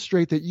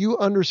demonstrate that you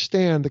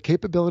understand the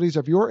capabilities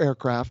of your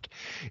aircraft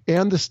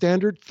and the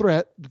standard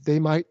threat that they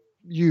might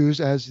use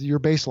as your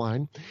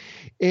baseline.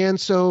 And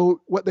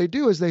so what they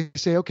do is they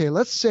say, okay,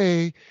 let's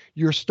say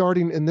you're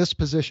starting in this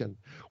position.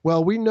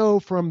 Well, we know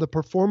from the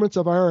performance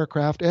of our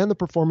aircraft and the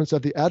performance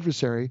of the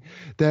adversary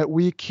that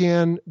we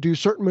can do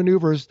certain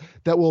maneuvers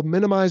that will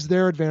minimize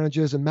their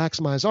advantages and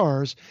maximize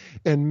ours,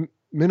 and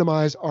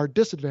minimize our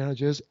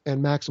disadvantages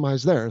and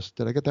maximize theirs.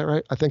 Did I get that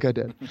right? I think I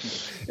did.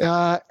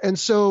 And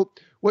so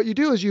what you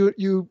do is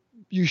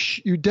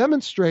you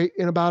demonstrate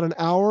in about an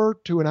hour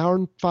to an hour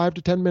and 5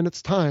 to 10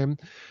 minutes time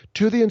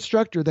to the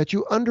instructor that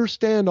you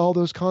understand all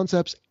those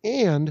concepts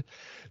and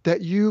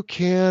that you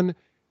can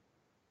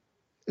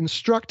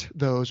instruct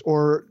those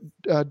or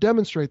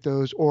demonstrate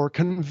those or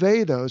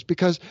convey those.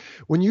 Because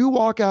when you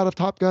walk out of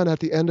Top Gun at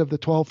the end of the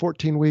 12,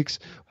 14 weeks,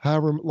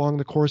 however long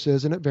the course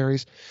is, and it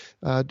varies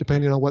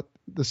depending on what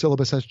the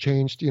syllabus has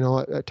changed,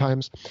 at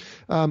times,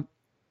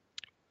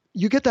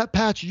 you get that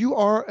patch. You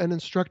are an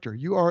instructor.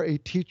 You are a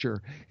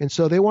teacher. And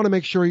so they want to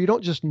make sure you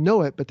don't just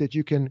know it, but that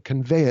you can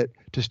convey it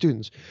to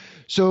students.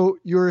 So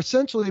you're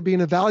essentially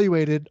being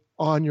evaluated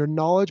on your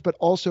knowledge, but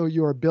also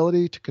your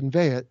ability to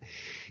convey it.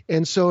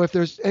 And so if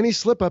there's any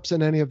slip-ups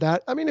in any of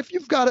that, if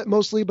you've got it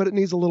mostly, but it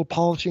needs a little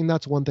polishing,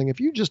 that's one thing. If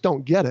you just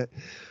don't get it,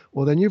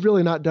 well, then you've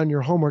really not done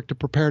your homework to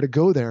prepare to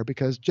go there,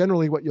 because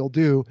generally what you'll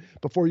do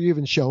before you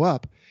even show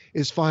up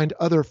is find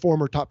other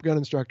former Top Gun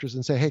instructors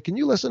and say, hey, can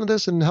you listen to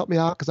this and help me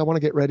out? Because I want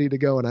to get ready to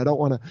go and I don't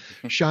want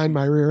to shine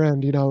my rear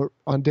end,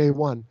 on day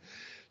one.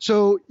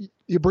 So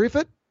you brief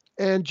it,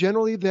 and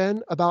generally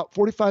then about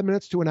 45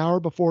 minutes to an hour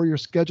before you're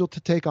scheduled to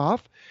take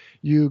off,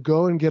 you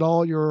go and get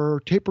all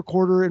your tape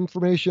recorder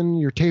information,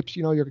 your tapes,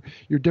 your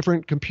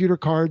different computer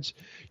cards.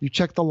 You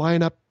check the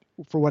lineup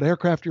for what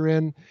aircraft you're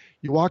in.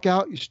 You walk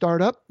out, you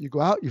start up, you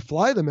go out, you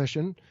fly the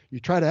mission,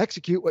 you try to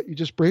execute what you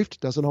just briefed.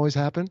 Doesn't always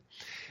happen.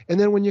 And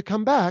then when you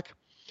come back,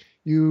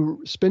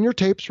 you spin your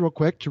tapes real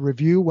quick to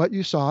review what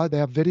you saw. They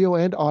have video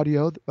and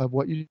audio of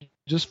what you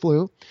just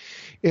flew.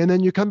 And then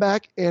you come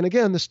back, and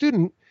again, the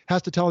student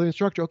has to tell the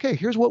instructor, okay,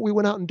 here's what we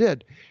went out and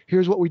did.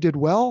 Here's what we did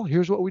well.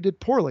 Here's what we did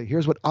poorly.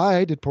 Here's what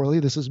I did poorly.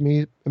 This is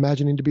me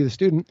imagining to be the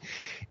student.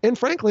 And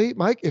frankly,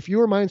 Mike, if you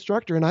were my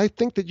instructor and I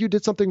think that you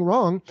did something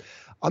wrong,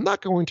 I'm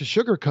not going to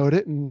sugarcoat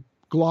it and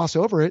gloss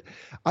over it.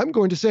 I'm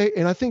going to say,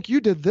 and I think you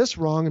did this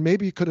wrong, and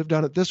maybe you could have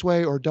done it this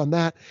way or done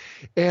that.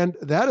 And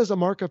that is a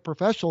mark of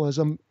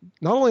professionalism,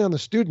 not only on the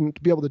student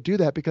to be able to do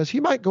that, because he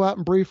might go out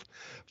and brief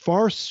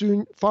far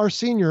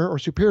senior or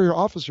superior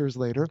officers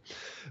later,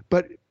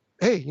 but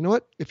hey, you know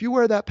what? If you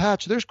wear that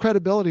patch, there's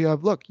credibility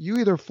of, look, you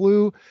either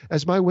flew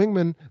as my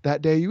wingman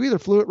that day, you either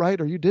flew it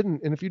right or you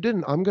didn't. And if you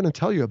didn't, I'm going to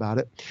tell you about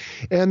it.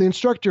 And the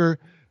instructor,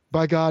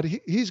 by God,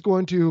 he's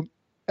going to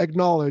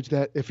acknowledge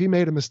that if he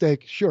made a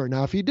mistake, sure.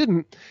 Now, if he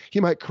didn't, he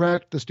might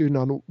correct the student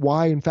on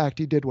why, in fact,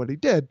 he did what he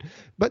did.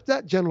 But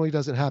that generally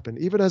doesn't happen.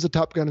 Even as a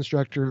Top Gun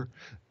instructor,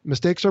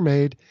 mistakes are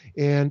made,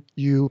 and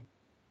you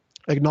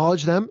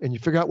acknowledge them, and you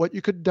figure out what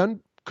you could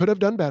have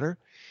done better,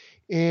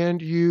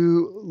 and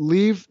you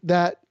leave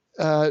that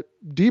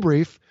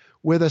debrief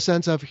with a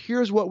sense of,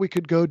 here's what we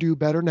could go do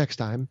better next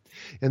time.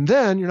 And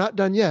then you're not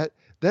done yet.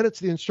 Then it's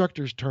the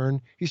instructor's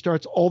turn. He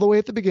starts all the way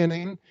at the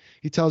beginning.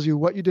 He tells you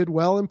what you did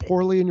well and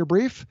poorly in your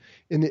brief,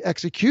 in the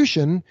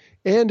execution,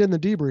 and in the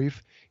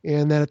debrief.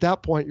 And then at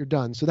that point, you're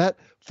done. So that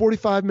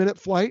 45-minute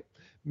flight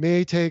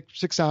may take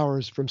 6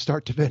 hours from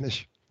start to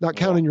finish, not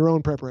counting your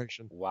own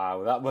preparation.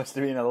 Wow, that must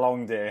have been a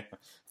long day.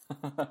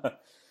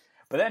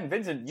 But then,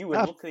 Vincent, you were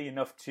lucky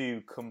enough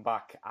to come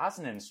back as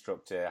an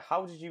instructor.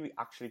 How did you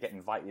actually get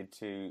invited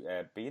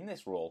to be in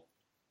this role?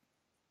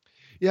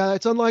 Yeah,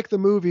 it's unlike the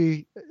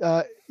movie.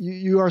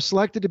 You are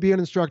selected to be an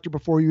instructor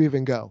before you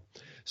even go.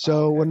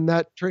 So when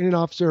that training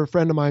officer, a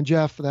friend of mine,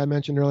 Jeff, that I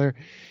mentioned earlier,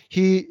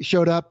 he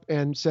showed up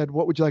and said,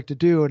 "What would you like to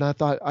do?" And I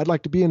thought, I'd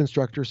like to be an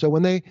instructor. So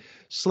when they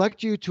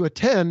select you to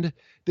attend,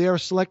 they are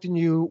selecting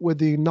you with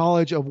the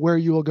knowledge of where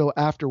you will go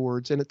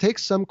afterwards. And it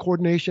takes some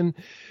coordination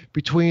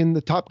between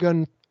the Top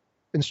Gun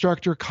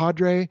instructor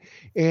cadre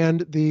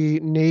and the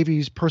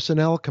Navy's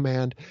personnel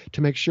command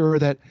to make sure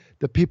that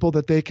the people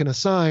that they can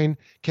assign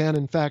can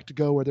in fact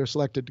go where they're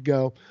selected to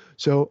go.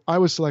 So I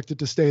was selected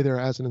to stay there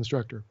as an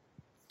instructor.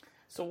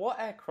 So what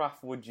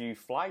aircraft would you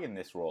fly in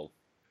this role?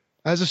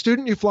 As a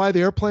student, you fly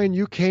the airplane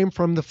you came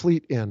from the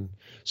fleet in.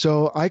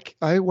 So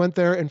I went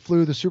there and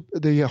flew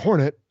the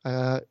Hornet,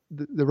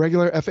 the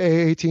regular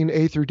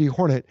FA-18A through D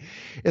Hornet.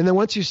 And then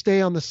once you stay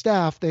on the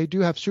staff, they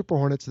do have Super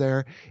Hornets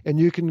there, and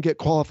you can get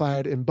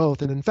qualified in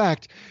both. And in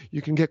fact,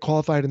 you can get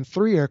qualified in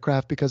 3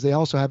 aircraft because they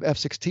also have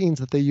F-16s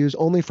that they use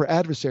only for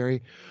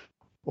adversary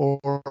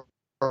or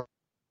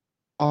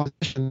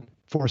opposition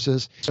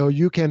forces. So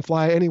you can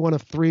fly any one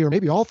of 3 or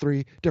maybe all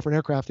 3 different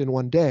aircraft in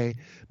one day,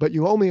 but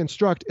you only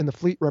instruct in the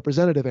fleet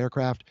representative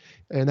aircraft,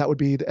 and that would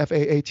be the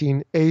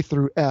FA-18A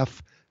through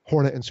F,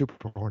 Hornet and Super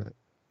Hornet.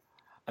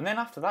 And then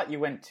after that, you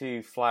went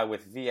to fly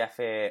with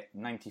VFA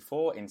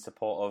 94 in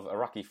support of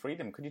Iraqi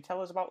freedom. Could you tell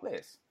us about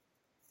this?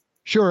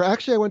 Sure.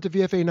 Actually, I went to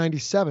VFA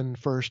 97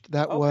 first.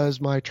 That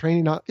was my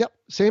training.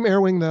 Same air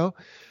wing though.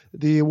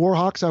 The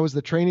Warhawks, I was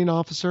the training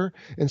officer,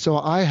 and so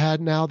I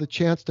had now the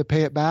chance to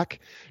pay it back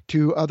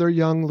to other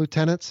young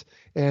lieutenants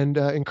and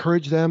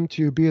encourage them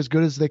to be as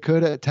good as they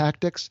could at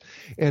tactics,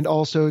 and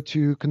also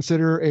to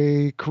consider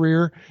a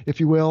career,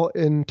 if you will,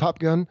 in Top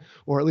Gun,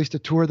 or at least a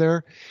tour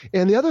there.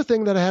 And the other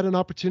thing that I had an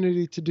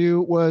opportunity to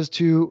do was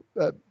to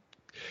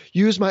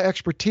use my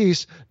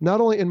expertise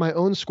not only in my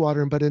own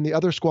squadron, but in the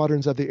other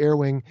squadrons of the air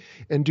wing,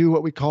 and do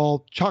what we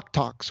call chalk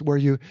talks, where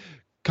you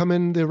come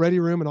in the ready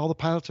room and all the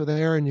pilots are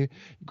there, and you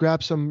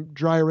grab some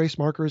dry erase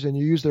markers and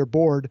you use their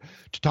board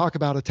to talk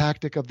about a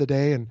tactic of the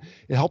day, and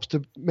it helps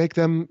to make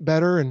them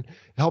better and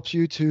helps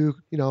you to,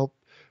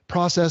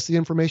 process the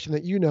information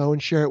that you know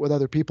and share it with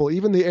other people.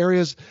 Even the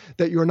areas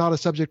that you're not a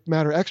subject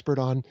matter expert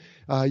on,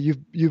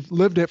 you've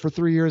lived it for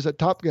 3 years at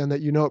Top Gun, that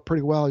you know it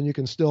pretty well, and you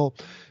can still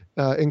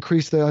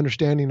increase the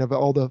understanding of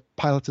all the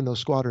pilots in those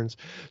squadrons.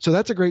 So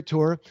that's a great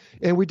tour.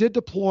 And we did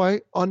deploy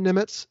on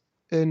Nimitz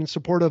in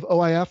support of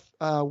OIF.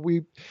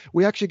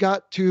 We actually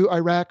got to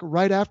Iraq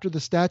right after the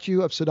statue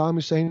of Saddam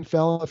Hussein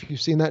fell, if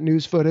you've seen that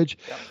news footage.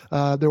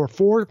 There were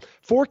four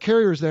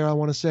carriers there, I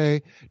want to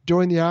say,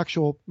 during the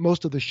actual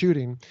most of the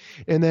shooting.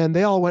 And then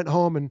they all went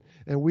home, and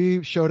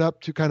we showed up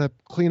to kind of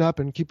clean up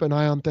and keep an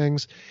eye on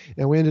things.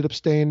 And we ended up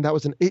staying. That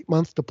was an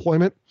 8-month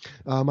deployment.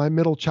 My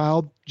middle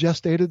child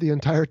gestated the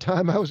entire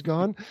time I was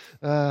gone,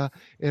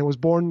 and was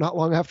born not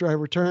long after I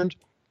returned.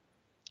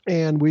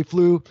 And we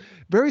flew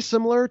very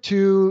similar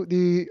to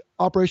the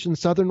Operation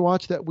Southern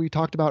Watch that we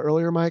talked about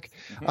earlier, Mike,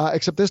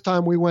 except this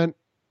time we went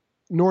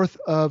north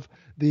of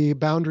the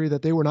boundary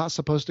that they were not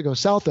supposed to go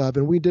south of,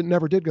 and we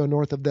never did go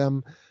north of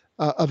them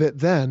of it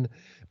then.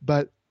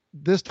 But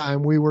this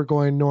time we were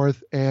going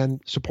north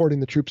and supporting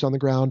the troops on the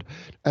ground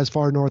as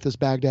far north as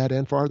Baghdad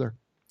and farther.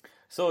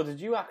 So did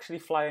you actually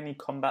fly any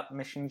combat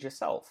missions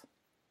yourself?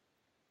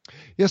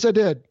 Yes, I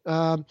did.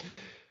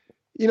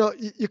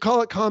 You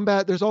call it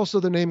combat. There's also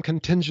the name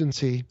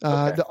contingency.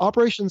 The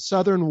Operation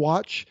Southern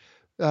Watch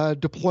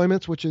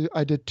deployments, which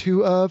I did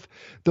 2 of,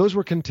 those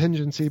were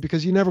contingency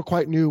because you never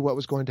quite knew what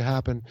was going to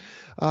happen.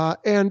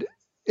 And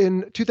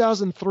in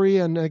 2003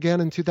 and again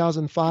in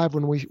 2005,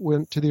 when we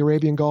went to the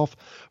Arabian Gulf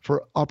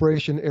for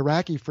Operation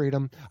Iraqi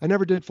Freedom, I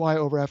never did fly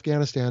over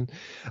Afghanistan.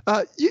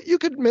 You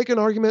could make an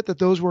argument that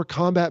those were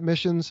combat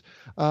missions,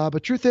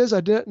 but truth is,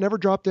 I never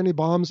dropped any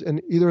bombs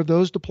in either of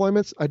those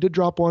deployments. I did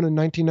drop one in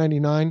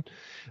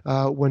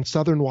 1999 when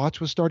Southern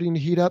Watch was starting to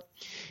heat up,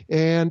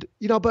 and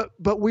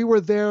but we were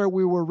there,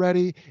 we were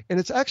ready, and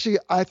it's actually,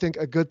 I think,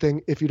 a good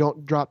thing if you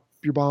don't drop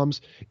your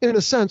bombs in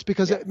a sense,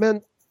 because it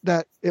meant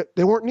that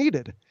they weren't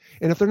needed.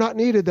 And if they're not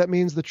needed, that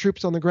means the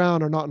troops on the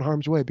ground are not in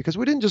harm's way, because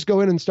we didn't just go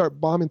in and start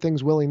bombing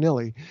things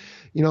willy-nilly.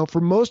 For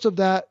most of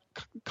that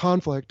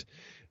conflict,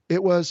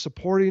 it was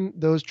supporting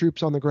those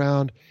troops on the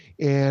ground.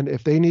 And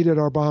if they needed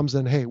our bombs,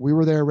 then, hey, we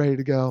were there ready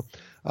to go.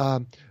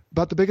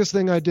 But the biggest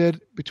thing I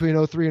did between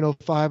 2003 and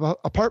 2005,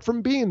 apart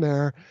from being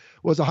there,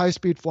 was a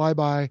high-speed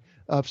flyby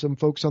of some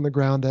folks on the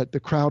ground that the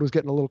crowd was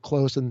getting a little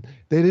close, and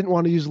they didn't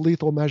want to use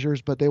lethal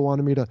measures, but they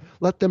wanted me to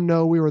let them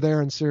know we were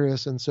there and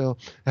serious. And so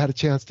I had a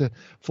chance to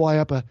fly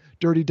up a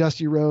dirty,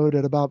 dusty road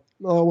at about,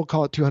 we'll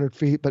call it 200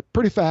 feet, but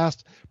pretty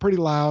fast, pretty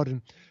loud.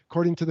 And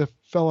according to the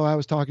fellow I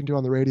was talking to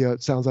on the radio,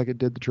 it sounds like it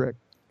did the trick.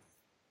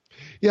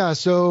 Yeah,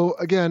 so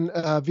again,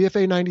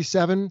 VFA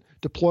 97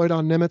 deployed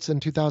on Nimitz in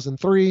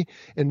 2003,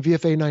 and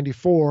VFA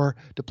 94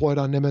 deployed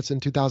on Nimitz in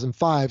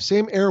 2005.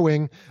 Same air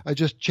wing, I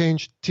just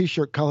changed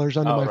T-shirt colors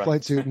under my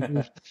flight suit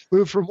and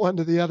moved from one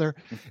to the other.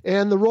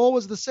 And the role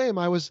was the same.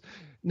 I was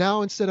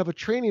now, instead of a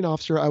training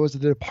officer, I was the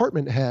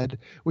department head,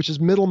 which is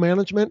middle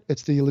management.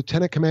 It's the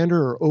lieutenant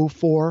commander, or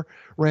 04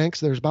 ranks.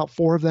 There's about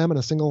 4 of them in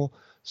a single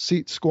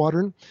seat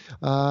squadron.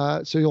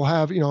 So you'll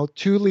have,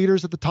 2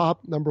 leaders at the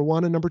top, number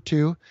 1 and number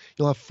 2.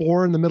 You'll have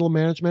 4 in the middle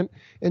management,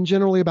 and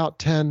generally about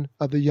 10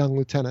 of the young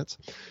lieutenants.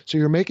 So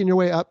you're making your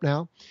way up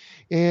now.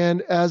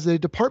 And as a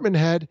department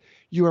head,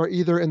 you are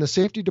either in the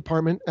safety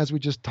department, as we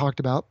just talked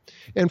about,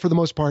 and for the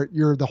most part,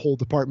 you're the whole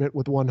department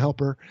with one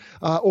helper,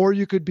 or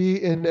you could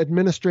be in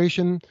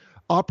administration,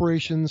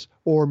 operations,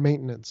 or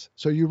maintenance.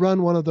 So you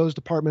run one of those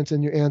departments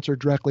and you answer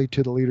directly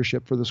to the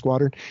leadership for the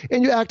squadron,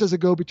 and you act as a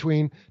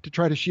go-between to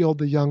try to shield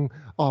the young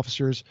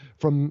officers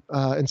from,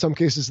 in some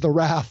cases, the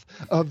wrath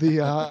of the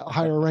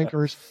higher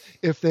rankers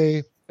if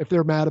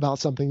they're mad about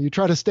something. You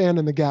try to stand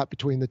in the gap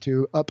between the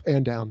two, up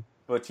and down.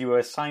 But you were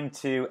assigned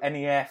to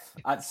NAF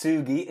at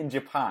Tsugi in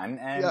Japan,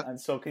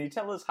 and so can you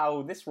tell us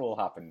how this role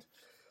happened?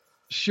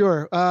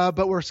 Sure,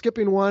 but we're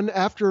skipping one.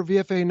 After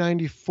VFA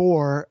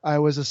 94, I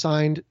was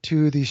assigned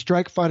to the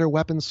Strike Fighter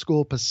Weapons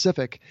School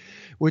Pacific,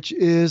 which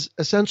is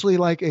essentially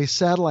like a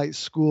satellite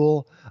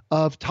school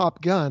of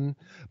Top Gun.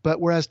 But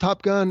whereas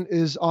Top Gun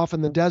is off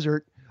in the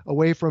desert,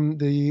 away from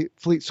the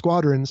fleet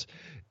squadrons,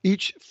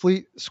 each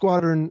fleet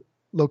squadron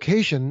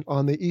location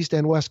on the east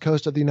and west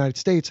coast of the United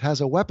States has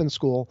a weapons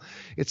school.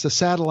 It's a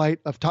satellite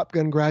of Top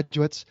Gun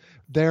graduates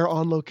there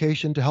on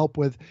location to help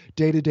with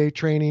day-to-day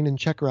training and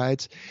check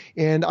rides.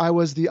 And I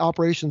was the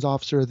operations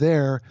officer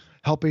there,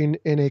 helping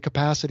in a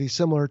capacity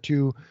similar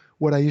to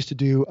what I used to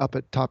do up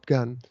at Top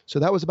Gun. So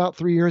that was about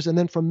 3 years. And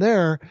then from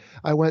there,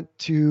 I went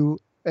to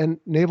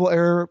Naval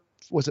Air,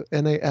 was it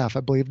NAF, I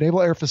believe,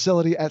 Naval Air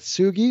Facility at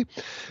Tsugi,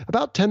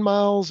 about 10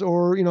 miles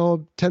or,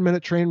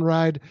 10-minute train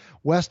ride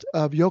west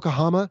of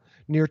Yokohama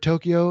near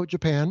Tokyo,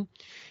 Japan.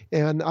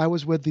 And I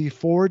was with the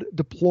Forward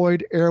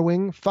Deployed Air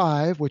Wing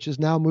 5, which is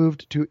now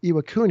moved to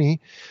Iwakuni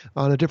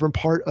on a different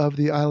part of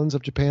the islands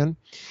of Japan.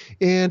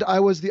 And I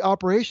was the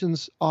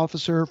operations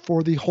officer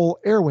for the whole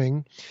Air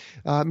Wing,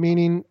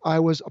 meaning I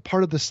was a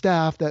part of the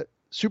staff that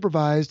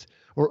supervised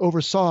or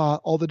oversaw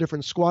all the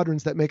different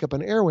squadrons that make up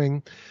an air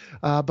wing.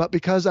 But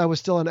because I was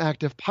still an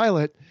active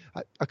pilot,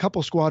 a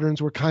couple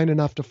squadrons were kind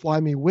enough to fly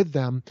me with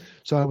them.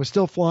 So I was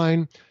still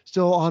flying,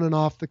 still on and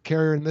off the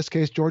carrier, in this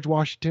case, George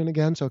Washington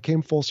again. So it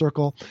came full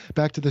circle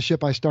back to the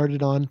ship I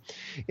started on,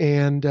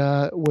 and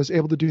was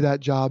able to do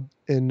that job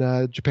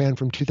in Japan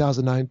from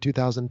 2009 to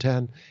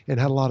 2010, and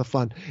had a lot of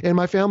fun. And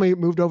my family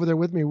moved over there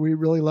with me. We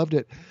really loved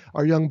it.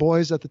 Our young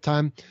boys at the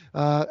time,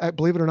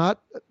 believe it or not,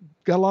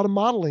 got a lot of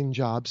modeling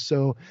jobs.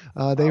 So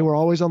they were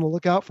always on the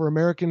lookout for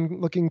American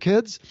looking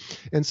kids.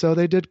 And so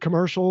they did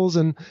commercials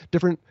and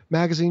different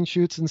magazine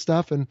shoots and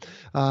stuff. And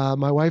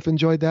my wife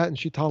enjoyed that, and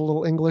she taught a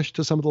little English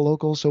to some of the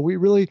locals. So we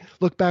really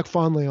look back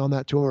fondly on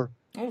that tour.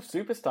 Oh,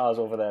 superstars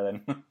over there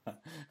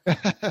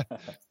then.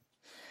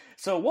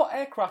 So what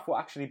aircraft were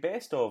actually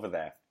based over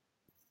there?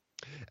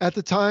 At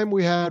the time,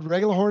 we had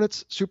regular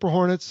Hornets, Super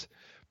Hornets,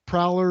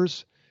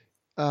 Prowlers,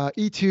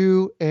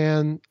 E-2,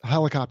 and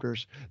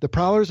helicopters. The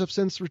Prowlers have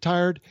since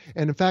retired,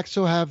 and in fact,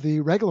 so have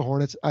the regular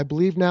Hornets. I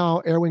believe now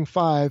Air Wing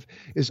 5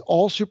 is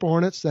all Super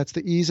Hornets. That's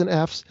the E's and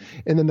F's.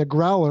 And then the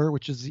Growler,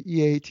 which is the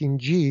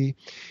E-18G,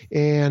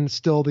 and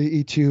still the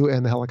E-2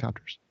 and the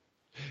helicopters.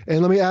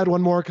 And let me add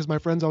one more, because my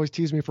friends always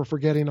tease me for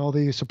forgetting all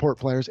the support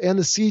players, and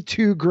the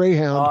C2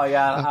 Greyhound. Oh,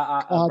 yeah,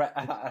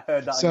 I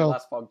heard that on your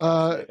last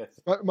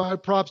podcast. My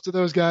props to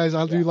those guys.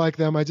 I do like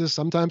them. I just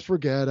sometimes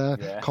forget.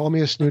 Call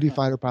me a snooty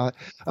fighter pilot.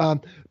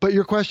 But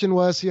your question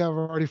was, I've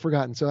already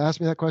forgotten. So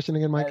ask me that question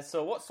again, Mike.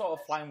 So what sort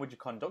of flying would you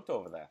conduct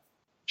over there?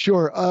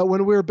 Sure.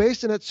 When we were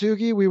based in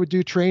Atsugi, we would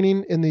do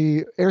training in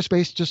the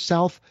airspace just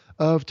south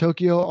of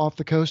Tokyo, off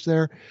the coast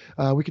there.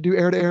 We could do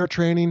air-to-air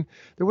training.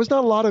 There was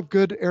not a lot of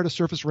good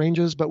air-to-surface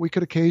ranges, but we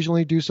could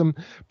occasionally do some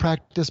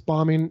practice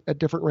bombing at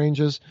different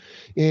ranges.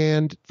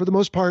 And for the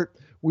most part,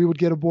 we would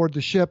get aboard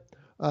the ship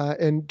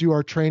and do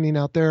our training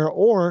out there.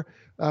 Or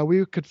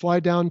we could fly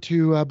down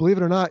to, believe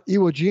it or not,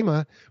 Iwo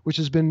Jima, which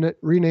has been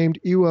renamed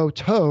Iwo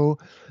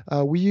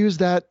To. We use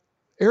that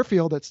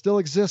airfield that still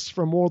exists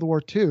from World War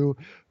II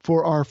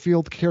for our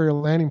field carrier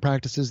landing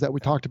practices that we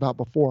talked about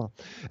before.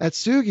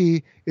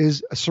 Atsugi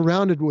is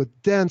surrounded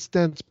with dense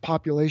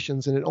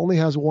populations, and it only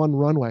has one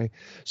runway.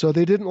 So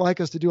they didn't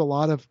like us to do a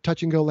lot of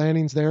touch-and-go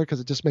landings there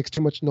because it just makes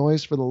too much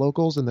noise for the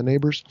locals and the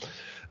neighbors.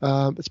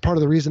 It's part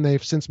of the reason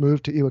they've since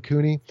moved to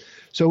Iwakuni.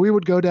 So we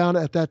would go down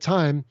at that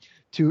time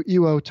to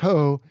Iwo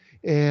To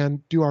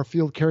and do our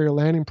field carrier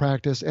landing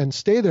practice and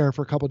stay there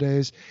for a couple of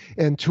days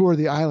and tour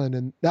the island.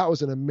 And that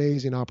was an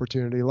amazing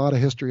opportunity. A lot of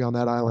history on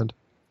that island.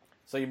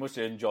 So you must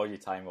enjoy your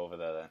time over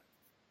there then.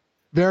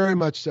 Very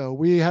much so.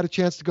 We had a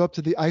chance to go up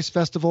to the Ice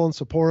Festival in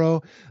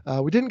Sapporo.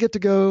 We didn't get to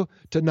go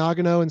to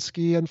Nagano and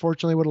ski,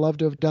 unfortunately. Would have loved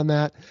to have done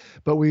that.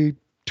 But we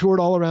toured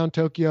all around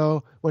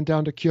Tokyo, went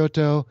down to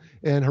Kyoto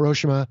and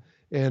Hiroshima,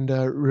 and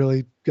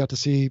really got to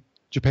see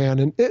Japan.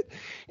 And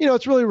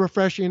it's really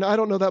refreshing. I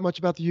don't know that much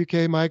about the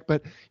UK, Mike,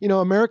 but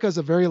America is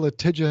a very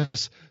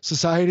litigious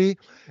society.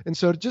 And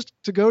so just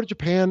to go to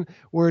Japan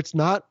where it's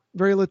not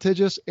very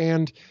litigious,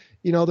 and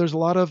there's a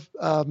lot of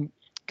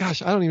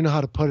gosh, I don't even know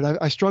how to put it.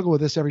 I struggle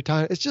with this every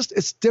time.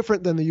 It's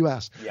different than the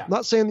U.S. Yeah. I'm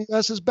not saying the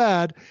U.S. is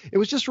bad. It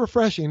was just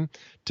refreshing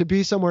to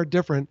be somewhere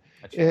different.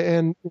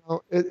 And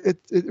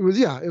it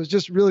was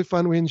just really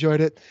fun. We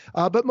enjoyed it.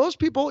 But most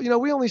people,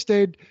 we only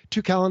stayed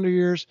 2 calendar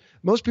years.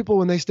 Most people,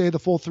 when they stay the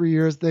full 3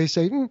 years, they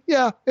say,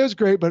 yeah, it was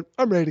great, but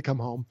I'm ready to come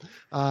home.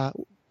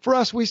 For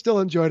us, we still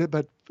enjoyed it,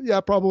 but yeah,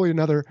 probably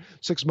another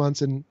 6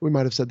 months, and we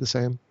might have said the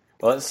same.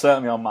 Well, it's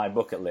certainly on my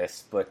bucket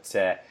list. But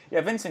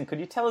Vincent, could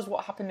you tell us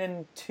what happened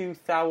in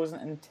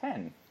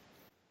 2010?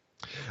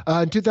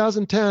 In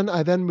 2010,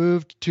 I then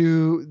moved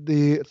to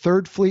the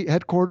 3rd Fleet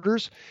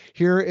headquarters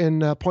here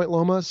in Point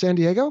Loma, San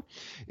Diego,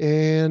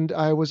 and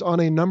I was on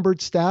a numbered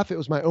staff. It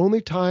was my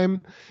only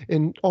time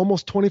in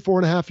almost 24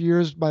 and a half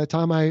years by the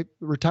time I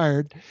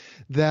retired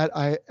that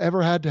I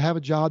ever had to have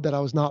a job that I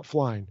was not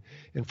flying.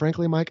 And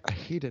frankly, Mike, I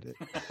hated it.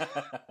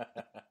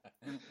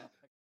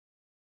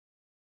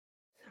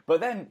 But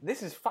then,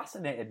 this has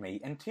fascinated me.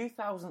 In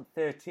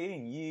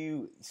 2013,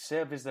 you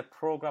served as the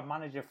program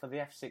manager for the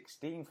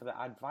F-16 for the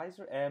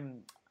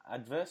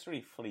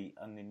adversary fleet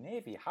and the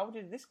Navy. How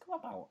did this come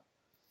about?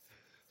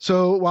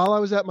 So while I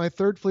was at my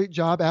 3rd Fleet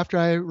job after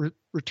I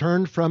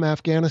returned from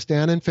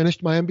Afghanistan and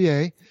finished my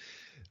MBA,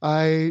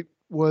 I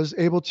was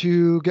able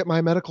to get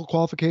my medical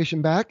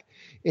qualification back,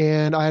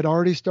 and I had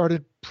already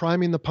started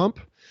priming the pump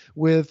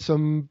with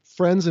some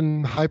friends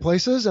in high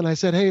places. And I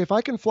said, hey, if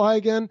I can fly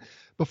again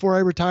before I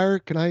retire,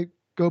 can I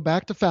go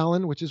back to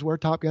Fallon, which is where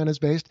Top Gun is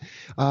based?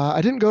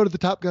 I didn't go to the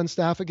Top Gun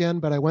staff again,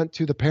 but I went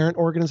to the parent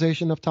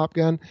organization of Top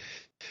Gun.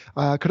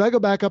 Could I go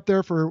back up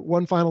there for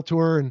one final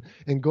tour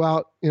and go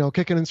out,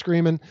 kicking and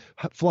screaming,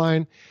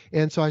 flying?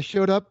 And so I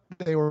showed up.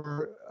 They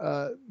were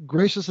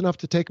gracious enough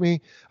to take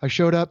me. I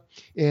showed up,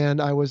 and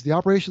I was the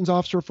operations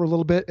officer for a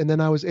little bit, and then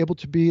I was able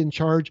to be in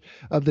charge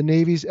of the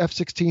Navy's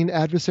F-16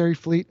 adversary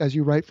fleet, as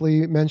you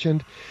rightfully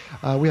mentioned.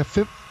 We have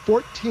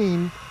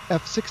 14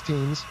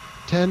 F-16s,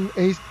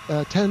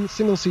 10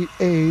 single-seat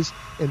A's,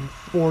 and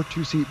 4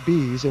 two-seat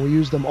B's, and we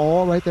use them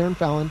all right there in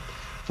Fallon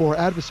for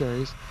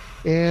adversaries.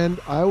 And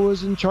I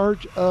was in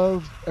charge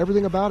of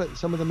everything about it,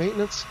 some of the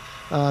maintenance,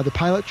 the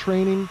pilot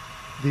training,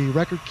 the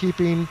record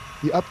keeping,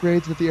 the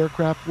upgrades that the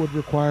aircraft would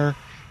require.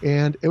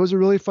 And it was a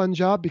really fun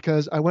job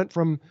because I went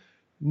from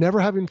never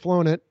having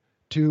flown it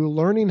to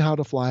learning how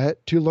to fly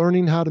it, to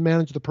learning how to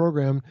manage the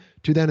program,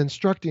 to then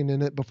instructing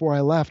in it before I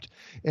left.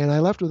 And I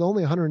left with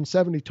only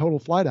 170 total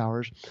flight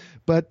hours.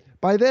 But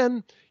by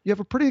then, you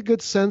have a pretty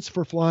good sense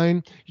for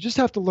flying. You just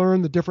have to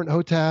learn the different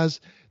HOTAS,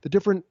 the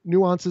different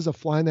nuances of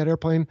flying that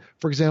airplane.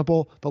 For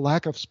example, the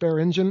lack of spare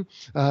engine.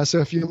 So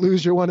if you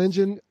lose your one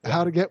engine,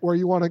 how to get where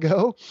you want to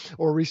go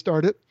or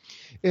restart it.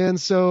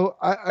 And so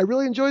I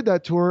really enjoyed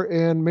that tour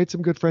and made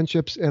some good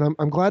friendships. And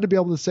I'm glad to be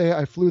able to say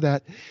I flew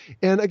that.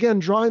 And again,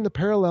 drawing the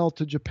parallel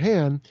to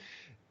Japan,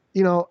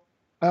 I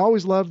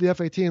always loved the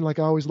F-18 like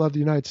I always loved the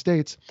United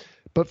States.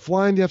 But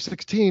flying the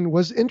F-16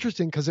 was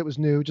interesting because it was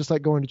new, just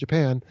like going to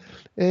Japan.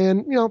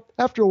 And,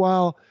 after a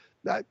while,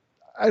 I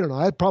don't know,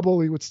 I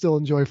probably would still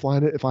enjoy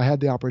flying it if I had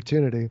the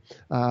opportunity.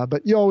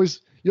 But you always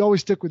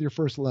stick with your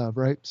first love,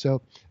 right?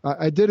 So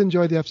I did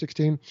enjoy the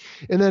F-16.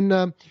 And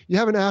then you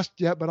haven't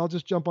asked yet, but I'll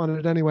just jump on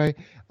it anyway.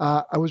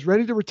 I was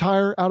ready to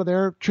retire out of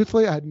there.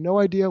 Truthfully, I had no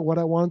idea what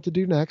I wanted to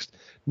do next.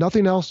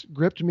 Nothing else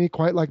gripped me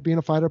quite like being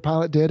a fighter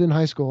pilot did in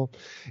high school.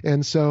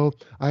 And so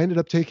I ended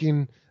up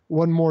taking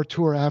one more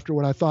tour after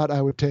what I thought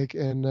I would take.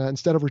 And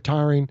instead of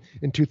retiring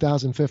in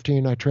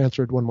 2015, I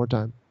transferred one more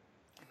time.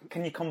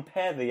 Can you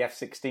compare the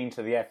F-16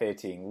 to the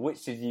F-18?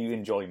 Which did you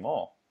enjoy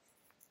more?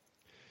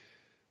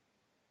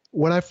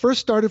 When I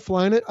first started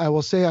flying it, I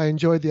will say I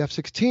enjoyed the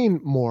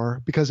F-16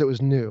 more because it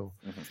was new.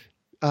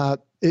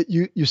 Mm-hmm.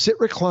 You sit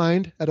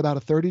reclined at about a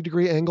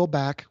 30-degree angle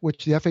back,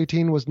 which the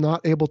F-18 was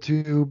not able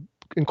to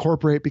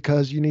incorporate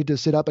because you need to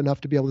sit up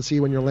enough to be able to see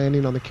when you're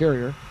landing on the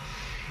carrier.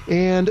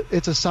 And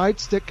it's a side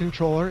stick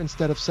controller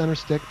instead of center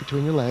stick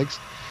between your legs.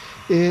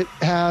 It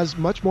has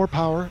much more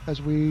power, as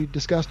we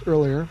discussed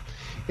earlier,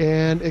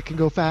 and it can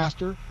go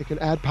faster. It can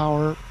add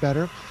power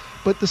better.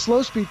 But the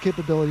slow speed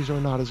capabilities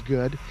are not as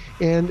good,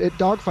 and it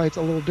dogfights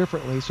a little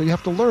differently. So you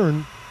have to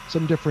learn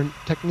some different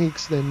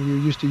techniques than you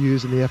used to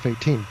use in the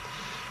F-18.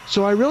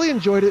 So I really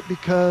enjoyed it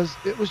because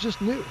it was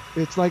just new.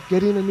 It's like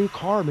getting a new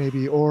car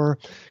maybe, or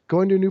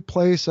going to a new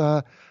place.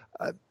 I'm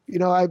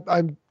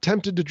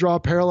tempted to draw a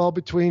parallel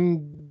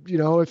between,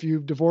 if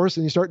you divorce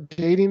and you start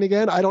dating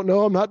again. I don't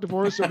know. I'm not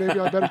divorced, so maybe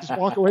I better just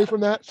walk away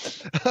from that.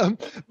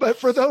 But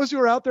for those who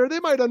are out there, they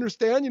might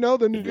understand,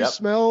 the new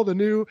smell, the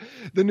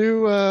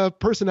new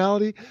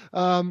personality.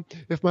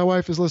 If my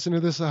wife is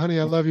listening to this, honey,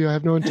 I love you. I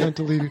have no intent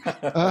to leave you.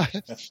 I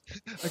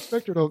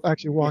expect her to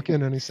actually walk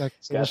in any second.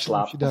 So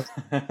she does.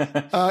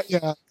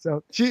 Yeah.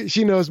 So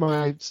she knows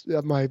my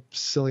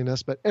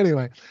silliness. But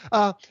anyway,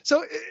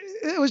 so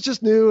it was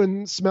just new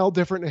and smelled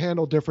different and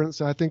handled different.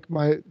 So I think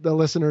the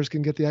listeners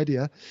can get the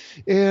idea.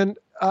 And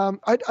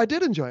I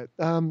did enjoy it.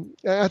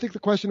 I think the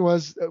question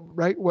was,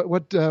 right, what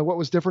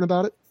was different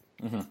about it?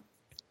 Mm-hmm.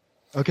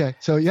 Okay.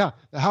 So yeah,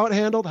 how it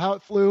handled, how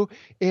it flew,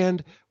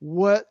 and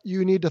what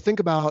you need to think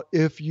about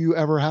if you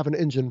ever have an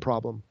engine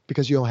problem,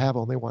 because you'll have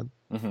only one.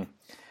 Mm-hmm.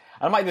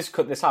 I might just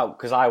cut this out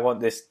because I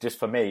want this just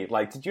for me.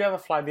 Like, did you ever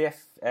fly the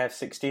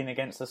F-16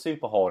 against the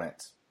Super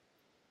Hornets?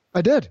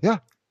 I did. Yeah.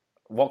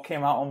 What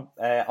came out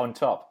on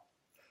top?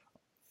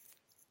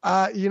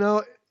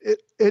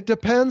 It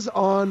depends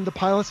on the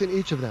pilots in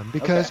each of them,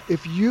 because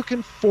if you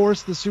can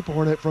force the Super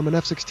Hornet from an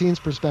F-16's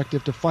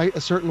perspective to fight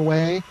a certain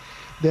way,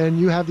 then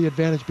you have the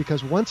advantage,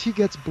 because once he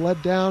gets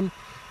bled down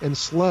and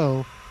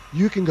slow,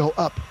 you can go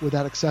up with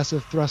that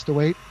excessive thrust to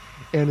weight.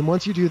 And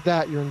once you do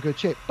that, you're in good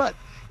shape. But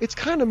it's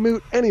kind of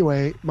moot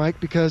anyway, Mike,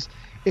 because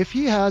if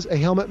he has a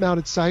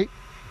helmet-mounted sight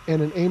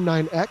and an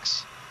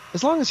AIM-9X,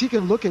 as long as he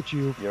can look at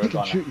you, he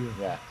can shoot you.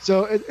 Yeah.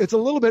 So it's a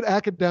little bit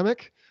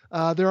academic.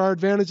 There are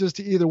advantages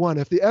to either one.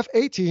 If the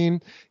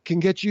F-18 can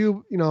get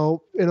you,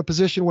 in a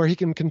position where he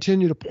can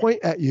continue to point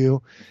at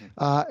you,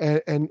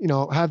 and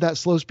have that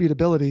slow speed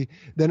ability,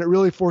 then it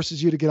really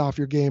forces you to get off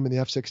your game in the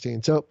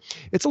F-16. So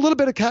it's a little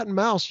bit of cat and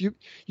mouse. You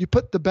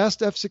put the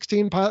best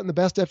F-16 pilot and the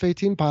best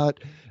F-18 pilot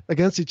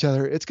against each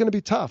other, it's going to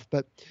be tough.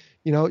 But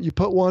you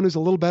put one who's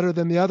a little better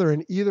than the other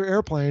in either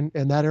airplane,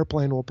 and that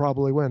airplane will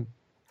probably win.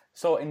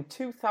 So in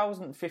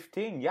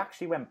 2015, you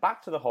actually went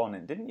back to the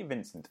Hornet, didn't you,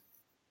 Vincent?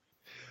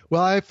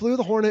 Well, I flew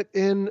the Hornet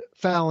in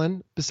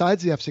Fallon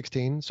besides the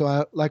F-16.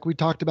 So like we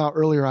talked about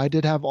earlier, I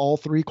did have all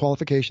three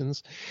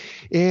qualifications.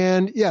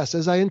 And yes,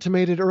 as I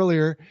intimated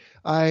earlier,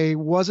 I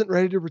wasn't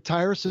ready to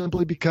retire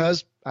simply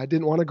because I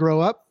didn't want to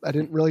grow up. I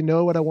didn't really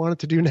know what I wanted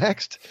to do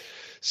next.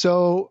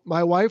 So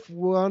my wife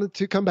wanted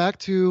to come back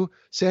to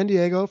San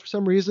Diego for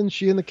some reason.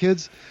 She and the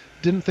kids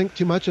didn't think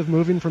too much of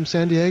moving from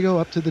San Diego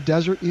up to the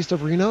desert east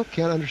of Reno.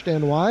 Can't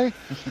understand why.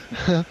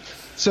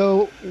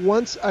 So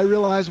once I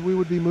realized we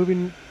would be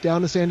moving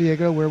down to San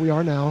Diego, where we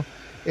are now,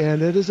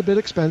 and it is a bit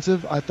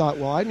expensive, I thought,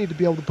 well, I need to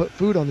be able to put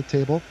food on the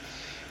table.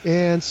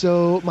 And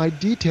so my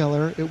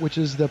detailer, which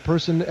is the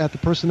person at the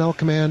personnel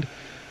command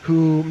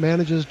who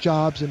manages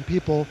jobs and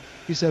people,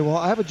 he said, well,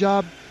 I have a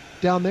job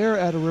down there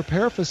at a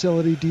repair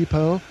facility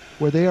depot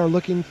where they are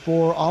looking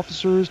for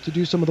officers to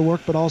do some of the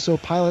work, but also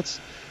pilots,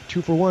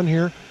 2 for 1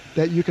 here,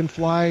 that you can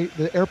fly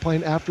the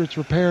airplane after it's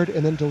repaired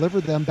and then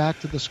deliver them back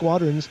to the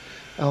squadrons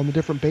on the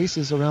different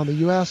bases around the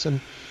U.S. And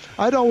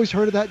I'd always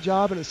heard of that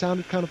job, and it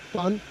sounded kind of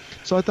fun.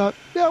 So I thought,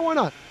 yeah, why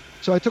not?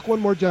 So I took one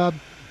more job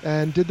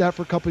and did that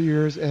for a couple of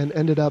years and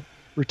ended up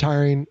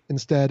retiring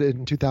instead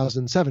in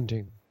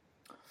 2017.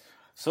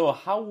 So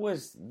how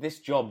was this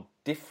job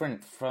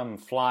different from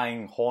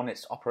flying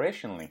Hornets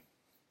operationally?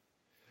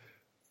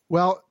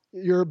 Well,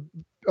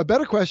 a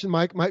better question,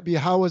 Mike, might be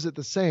how was it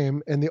the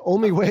same? And the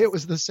only way it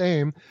was the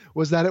same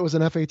was that it was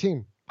an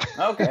F-18.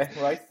 Okay,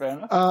 right, fair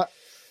enough.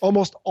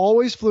 Almost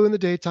always flew in the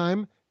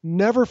daytime,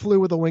 never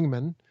flew with a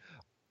wingman.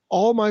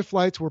 All my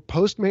flights were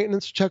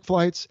post-maintenance check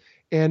flights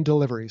and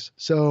deliveries.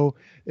 So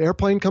the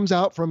airplane comes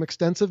out from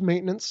extensive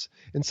maintenance,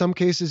 in some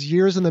cases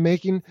years in the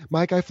making.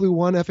 Mike, I flew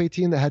one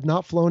F-18 that had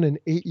not flown in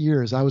 8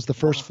 years. I was the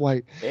first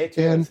flight. 8 years.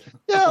 And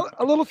yeah,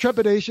 a little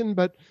trepidation,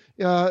 but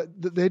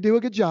they do a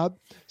good job.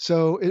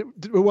 So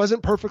it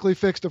wasn't perfectly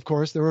fixed, of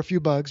course. There were a few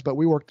bugs, but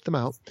we worked them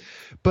out.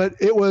 But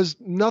it was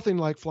nothing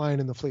like flying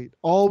in the fleet.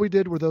 All we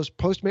did were those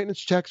post-maintenance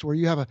checks where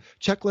you have a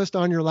checklist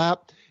on your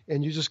lap,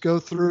 and you just go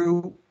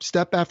through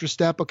step after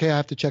step. Okay, I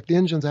have to check the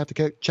engines. I have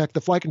to check the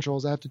flight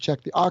controls. I have to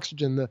check the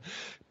oxygen, the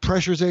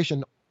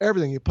pressurization,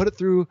 everything. You put it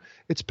through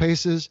its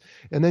paces,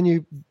 and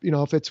then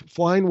if it's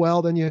flying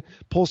well, then you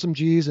pull some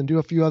G's and do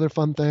a few other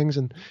fun things,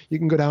 and you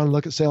can go down and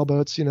look at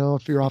sailboats,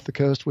 if you're off the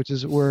coast, which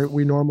is where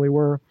we normally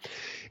were.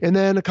 And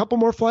then a couple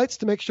more flights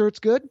to make sure it's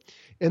good.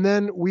 And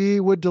then we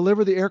would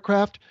deliver the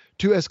aircraft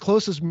to as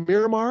close as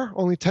Miramar,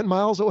 only 10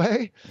 miles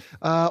away,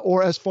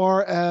 or as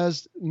far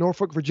as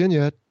Norfolk,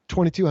 Virginia,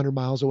 2,200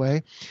 miles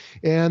away.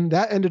 And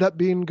that ended up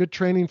being good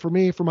training for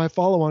me for my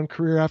follow-on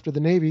career after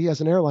the Navy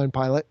as an airline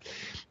pilot,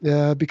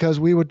 because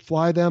we would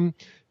fly them,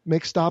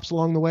 make stops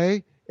along the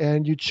way,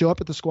 and you'd show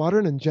up at the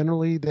squadron, and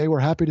generally they were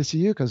happy to see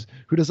you, because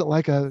who doesn't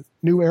like a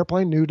new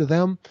airplane, new to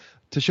them,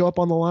 to show up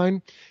on the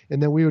line?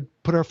 And then we would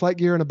put our flight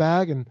gear in a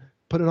bag and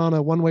put it on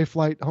a one-way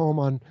flight home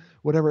on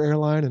whatever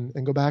airline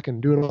and go back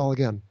and do it all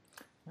again.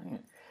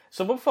 Right.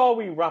 So before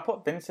we wrap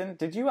up, Vincent,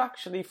 did you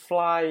actually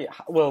fly,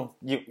 well,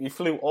 you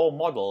flew all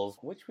models.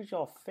 Which was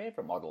your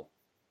favorite model?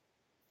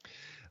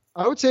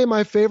 I would say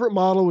my favorite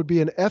model would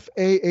be an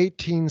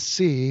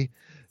FA-18C,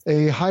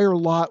 a higher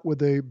lot with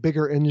the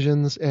bigger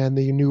engines and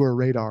the newer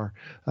radar.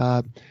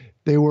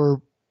 They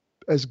were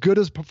as good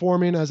as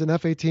performing as an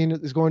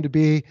F-18 is going to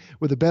be.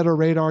 With a better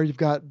radar, you've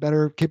got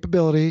better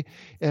capability.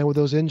 And with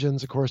those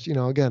engines, of course,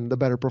 again, the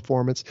better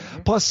performance.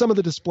 Mm-hmm. Plus, some of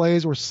the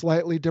displays were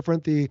slightly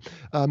different. The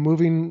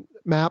moving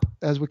map,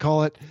 as we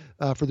call it,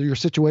 for your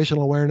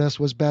situational awareness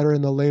was better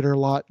in the later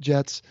lot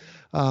jets.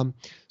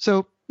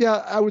 So yeah,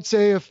 I would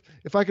say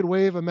if I could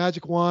wave a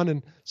magic wand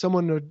and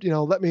someone would,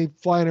 let me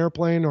fly an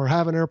airplane or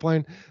have an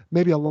airplane,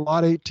 maybe a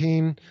Lot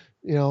 18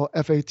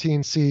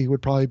 F-18C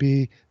would probably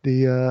be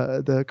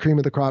the cream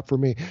of the crop for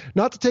me.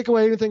 Not to take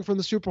away anything from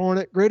the Super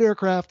Hornet, great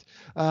aircraft,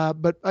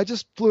 but I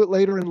just flew it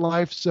later in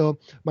life, so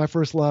my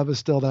first love is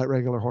still that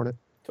regular Hornet.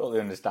 Totally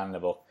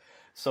understandable.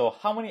 So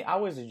how many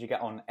hours did you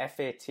get on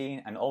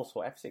F-18 and also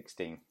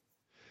F-16?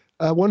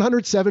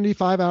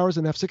 175 hours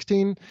in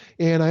F-16,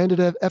 and I ended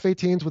at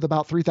F-18s with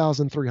about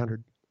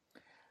 3,300.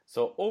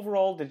 So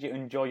overall, did you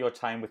enjoy your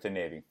time with the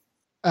Navy?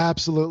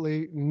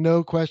 Absolutely.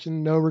 No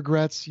question, no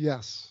regrets,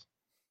 yes.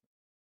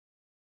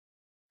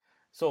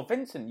 So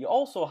Vincent, you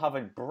also have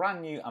a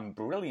brand new and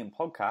brilliant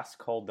podcast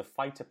called the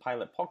Fighter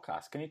Pilot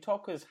Podcast. Can you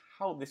talk us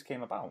how this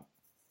came about?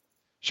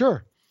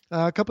 Sure.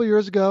 A couple of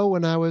years ago,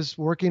 when I was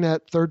working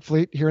at Third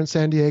Fleet here in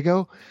San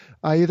Diego,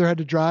 I either had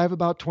to drive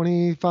about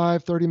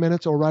 25, 30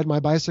 minutes or ride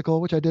my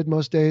bicycle, which I did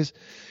most days,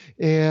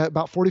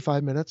 about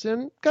 45 minutes,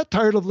 and got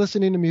tired of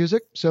listening to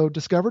music, so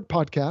discovered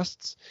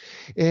podcasts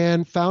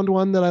and found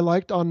one that I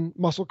liked on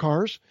muscle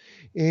cars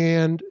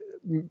and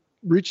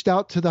reached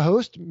out to the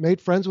host, made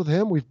friends with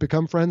him. We've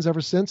become friends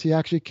ever since. He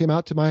actually came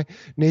out to my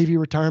Navy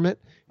retirement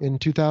in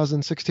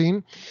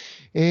 2016,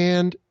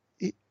 and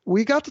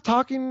we got to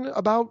talking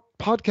about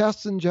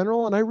podcasts in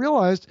general, and I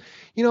realized,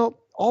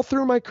 all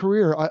through my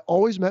career, I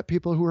always met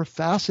people who were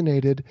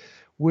fascinated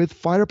with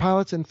fighter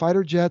pilots and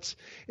fighter jets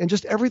and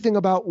just everything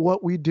about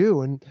what we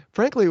do. And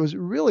frankly, it was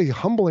really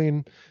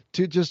humbling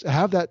to just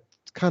have that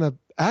kind of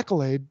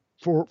accolade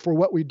for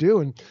what we do.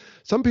 And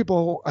some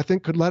people, I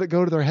think, could let it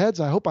go to their heads.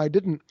 I hope I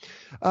didn't.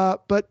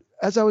 But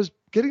as I was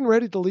getting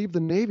ready to leave the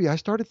Navy, I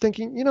started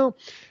thinking,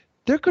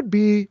 there could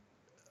be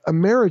a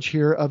marriage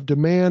here of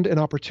demand and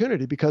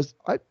opportunity, because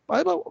I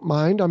don't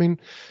mind. I mean,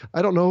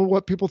 I don't know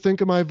what people think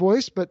of my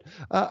voice, but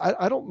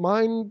I don't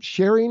mind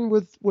sharing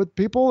with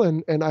people.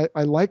 And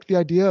I like the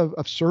idea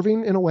of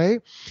serving in a way.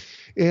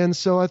 And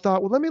so I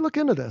thought, well, let me look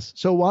into this.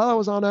 So while I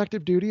was on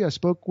active duty, I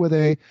spoke with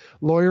a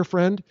lawyer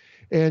friend,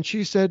 and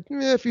she said,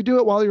 if you do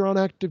it while you're on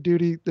active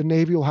duty, the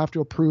Navy will have to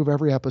approve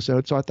every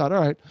episode. So I thought,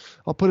 all right,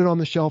 I'll put it on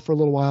the shelf for a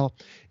little while.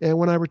 And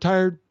when I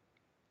retired,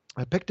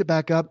 I picked it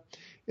back up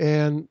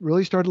and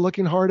really started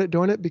looking hard at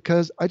doing it,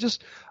 because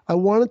I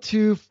wanted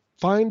to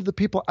find the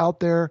people out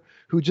there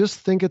who just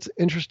think it's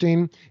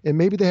interesting, and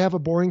maybe they have a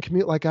boring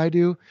commute like I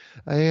do,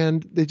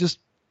 and they just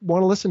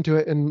want to listen to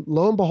it. And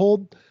lo and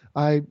behold,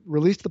 I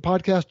released the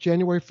podcast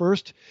January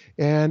 1st,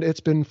 and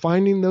it's been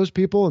finding those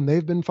people, and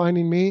they've been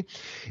finding me.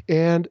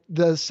 And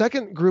the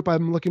second group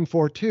I'm looking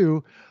for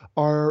too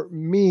are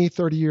me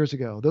 30 years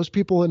ago. Those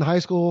people in high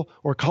school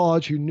or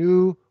college who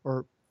knew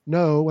or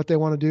know what they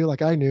want to do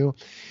like I knew.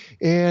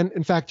 And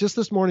in fact, just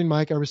this morning,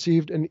 Mike, I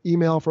received an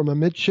email from a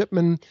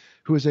midshipman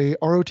who is a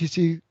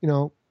ROTC,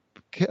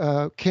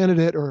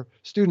 candidate or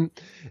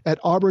student at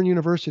Auburn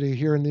University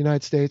here in the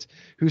United States,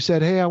 who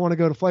said, hey, I want to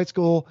go to flight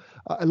school.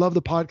 I love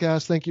the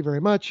podcast. Thank you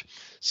very much.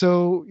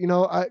 So,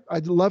 I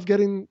love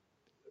getting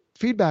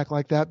feedback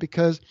like that,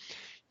 because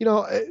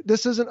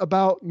this isn't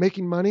about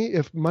making money.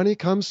 If money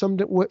comes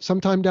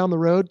sometime down the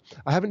road,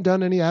 I haven't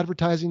done any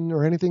advertising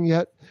or anything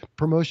yet,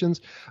 promotions.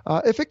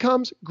 If it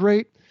comes,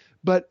 great,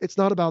 but it's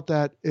not about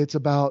that. It's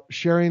about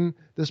sharing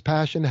this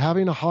passion,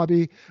 having a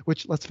hobby,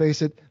 which, let's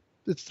face it,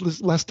 it's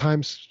less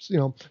time,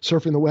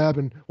 surfing the web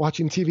and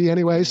watching TV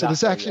anyway. So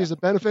this actually is a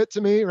benefit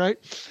to me, right?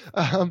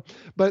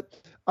 But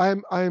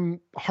I'm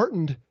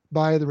heartened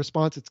by the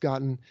response it's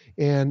gotten,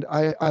 and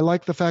I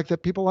like the fact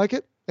that people like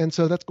it, and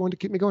so that's going to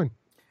keep me going.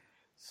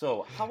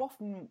 So how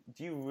often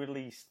do you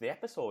release the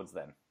episodes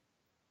then?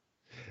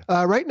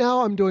 Right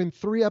now, I'm doing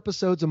 3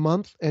 episodes a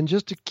month, and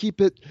just to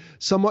keep it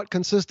somewhat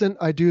consistent,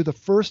 I do the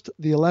 1st,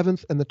 the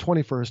 11th, and the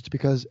 21st,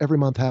 because every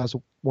month has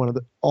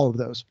all of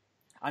those.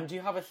 And do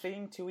you have a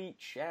theme to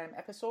each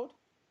episode?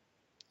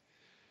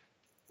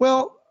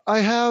 Well, I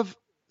have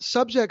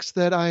subjects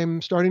that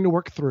I'm starting to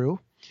work through,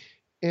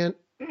 and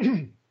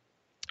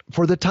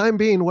for the time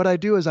being, what I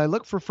do is I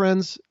look for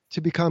friends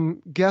to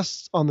become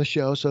guests on the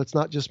show, so it's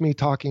not just me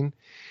talking,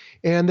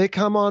 and they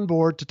come on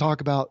board to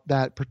talk about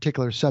that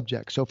particular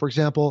subject. So, for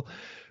example,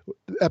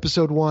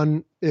 episode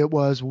 1, it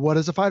was, what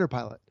is a fighter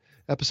pilot?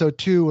 Episode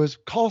 2 was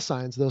call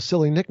signs, those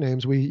silly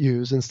nicknames we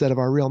use instead of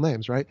our real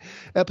names, right?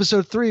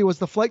 Episode 3 was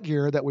the flight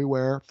gear that we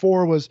wear.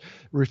 4 was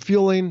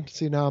refueling.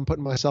 See, now I'm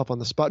putting myself on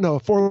the spot. No,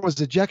 4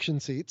 was ejection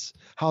seats,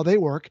 how they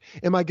work.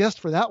 And my guest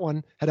for that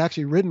one had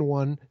actually ridden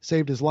one,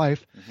 saved his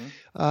life.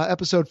 Mm-hmm.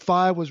 Episode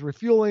 5 was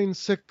refueling.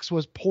 6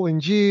 was pulling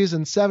G's,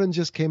 and 7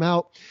 just came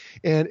out,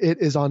 and it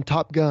is on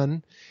Top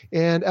Gun.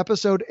 And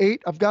episode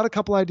 8, I've got a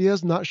couple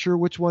ideas, not sure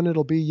which one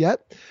it'll be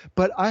yet,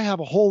 but I have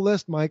a whole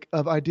list, Mike,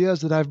 of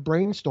ideas that I've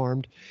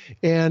brainstormed.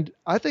 And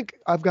I think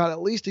I've got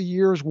at least a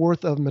year's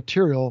worth of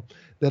material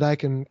that I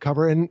can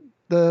cover. And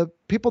the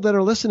people that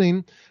are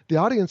listening, the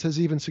audience has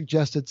even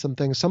suggested some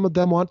things. Some of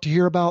them want to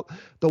hear about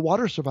the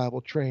water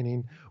survival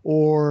training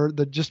or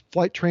the just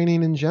flight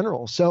training in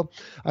general. So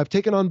I've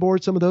taken on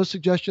board some of those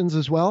suggestions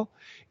as well,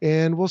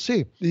 and we'll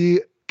see.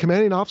 The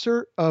commanding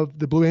officer of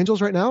the Blue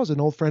Angels right now is an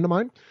old friend of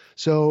mine.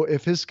 So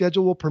if his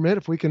schedule will permit,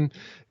 if we can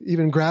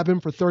even grab him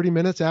for 30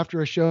 minutes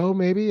after a show,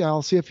 maybe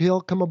I'll see if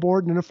he'll come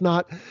aboard. And if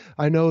not,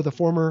 I know the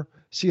former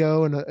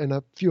CO and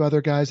a few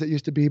other guys that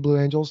used to be Blue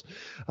Angels.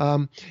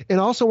 And I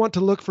also want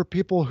to look for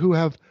people who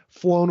have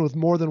flown with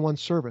more than one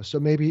service. So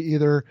maybe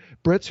either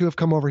Brits who have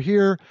come over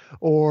here,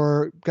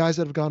 or guys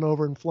that have gone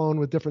over and flown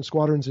with different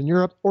squadrons in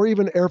Europe, or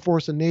even Air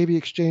Force and Navy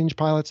exchange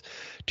pilots,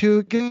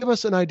 to give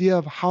us an idea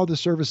of how the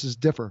services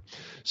differ.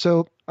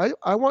 So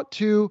I want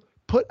to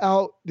put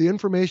out the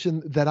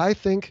information that I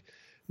think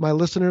my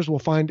listeners will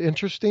find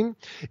interesting.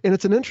 And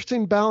it's an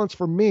interesting balance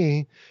for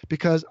me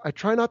because I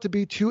try not to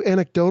be too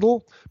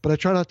anecdotal, but I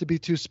try not to be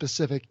too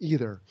specific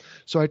either.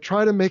 So I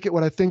try to make it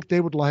what I think they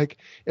would like.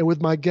 And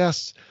with my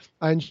guests,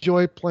 I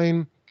enjoy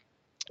playing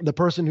the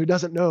person who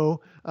doesn't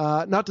know,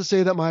 not to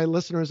say that my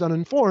listener is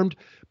uninformed,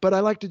 but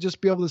I like to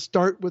just be able to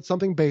start with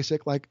something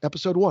basic like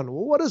episode 1.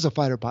 Well, what is a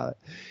fighter pilot?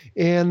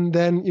 And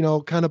then,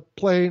 kind of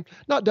play,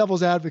 not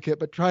devil's advocate,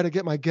 but try to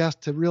get my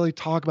guest to really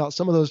talk about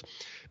some of those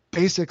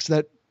basics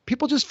that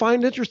people just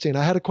find interesting.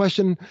 I had a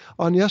question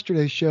on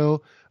yesterday's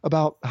show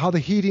about how the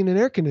heating and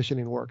air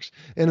conditioning works,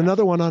 and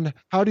another one on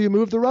how do you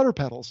move the rudder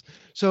pedals.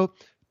 So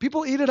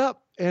people eat it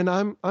up, and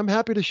I'm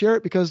happy to share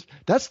it because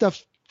that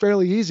stuff's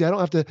fairly easy. I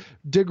don't have to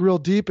dig real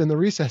deep in the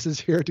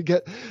recesses here to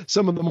get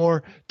some of the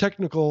more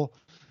technical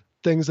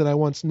things that I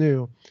once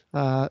knew.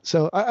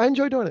 So I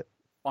enjoy doing it.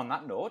 On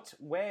that note,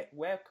 where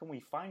can we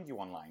find you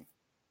online?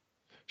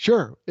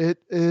 Sure. It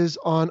is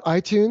on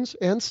iTunes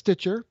and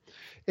Stitcher,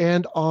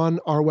 and on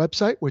our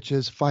website, which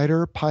is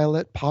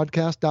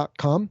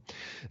fighterpilotpodcast.com.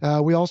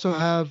 We also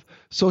have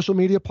social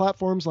media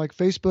platforms like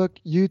Facebook,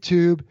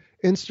 YouTube,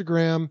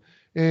 Instagram,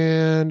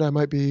 and I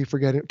might be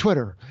forgetting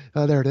Twitter.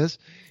 There it is.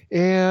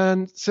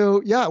 And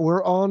so, yeah,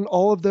 we're on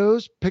all of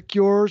those. Pick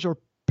yours or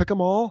pick them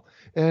all,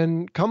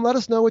 and come let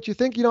us know what you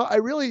think. I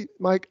really,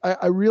 Mike,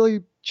 I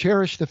really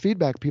cherish the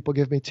feedback people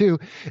give me too,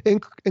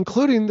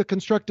 including the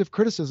constructive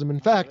criticism. In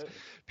fact,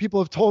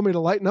 people have told me to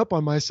lighten up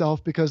on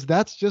myself because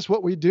that's just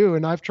what we do.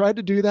 And I've tried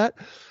to do that.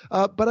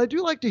 But I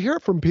do like to hear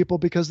from people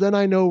because then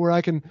I know where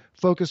I can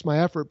focus my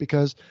effort,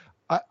 because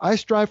I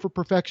strive for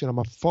perfection. I'm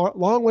a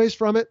long ways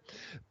from it,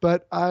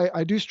 but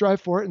I do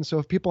strive for it. And so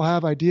if people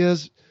have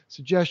ideas,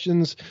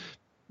 suggestions,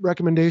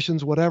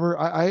 recommendations, whatever,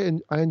 I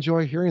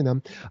enjoy hearing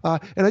them.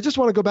 And I just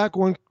want to go back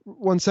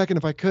one second,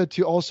 if I could,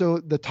 to also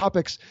the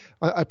topics.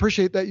 I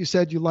appreciate that you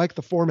said you like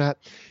the format.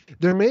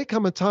 There may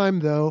come a time,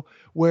 though,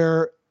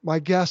 where my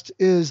guest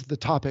is the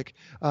topic.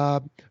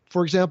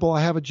 For example,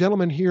 I have a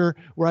gentleman here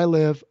where I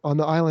live on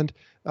the island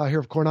here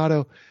of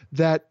Coronado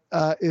that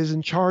is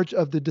in charge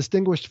of the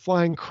Distinguished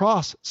Flying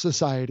Cross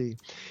Society,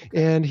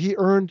 and he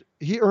earned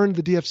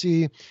the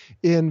DFC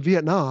in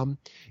Vietnam.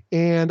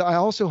 And I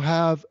also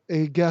have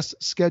a guest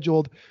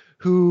scheduled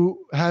who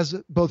has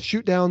both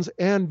shoot downs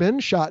and been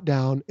shot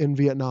down in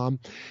Vietnam.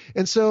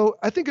 And so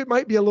I think it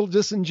might be a little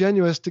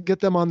disingenuous to get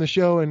them on the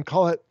show and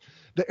call it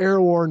the Air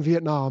War in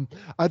Vietnam.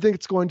 I think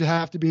it's going to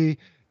have to be,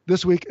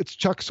 this week it's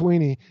Chuck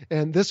Sweeney,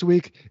 and this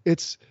week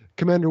it's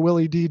Commander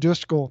Willie D.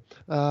 Driscoll.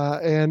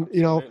 And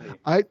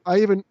I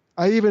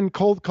even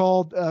cold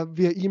called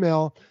via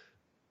email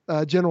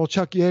General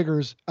Chuck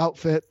Yeager's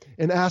outfit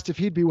and asked if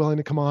he'd be willing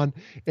to come on.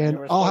 And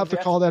I'll have to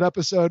call that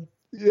episode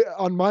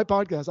on my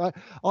podcast.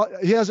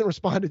 He hasn't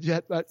responded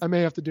yet, but I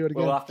may have to do it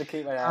again. We'll have to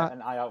keep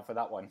an eye out for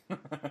that one.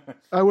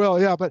 I will,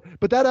 yeah.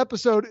 But that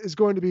episode is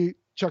going to be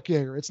Chuck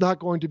Yeager. It's not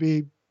going to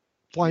be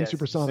Flying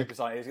Supersonic. It's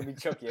going to be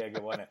Chuck Yeager,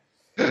 won't it?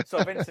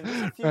 So, Vincent,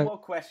 just a few more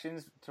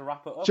questions to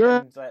wrap it up.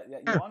 Sure.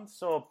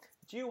 So,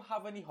 do you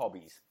have any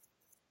hobbies?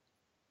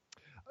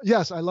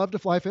 Yes, I love to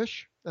fly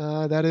fish.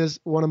 That is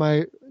one of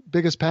my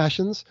biggest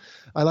passions.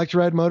 I like to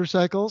ride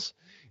motorcycles.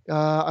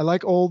 I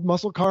like old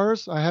muscle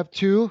cars. I have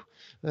 2.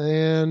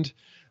 And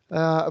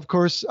of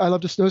course, I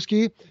love to snow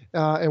ski.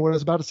 And what I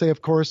was about to say,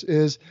 of course,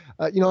 is,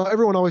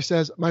 everyone always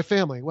says, my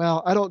family.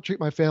 Well, I don't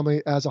treat my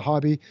family as a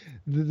hobby.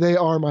 They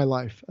are my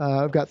life.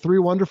 I've got 3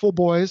 wonderful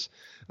boys.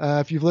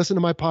 If you've listened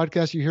to my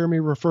podcast, you hear me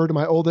refer to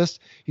my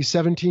oldest. He's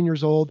 17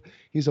 years old.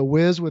 He's a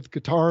whiz with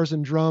guitars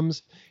and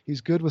drums.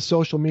 He's good with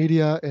social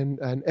media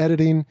and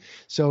editing.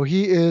 So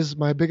he is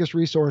my biggest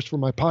resource for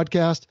my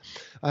podcast.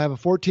 I have a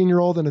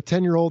 14-year-old and a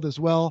 10-year-old as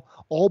well,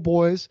 all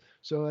boys.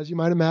 So as you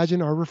might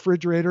imagine, our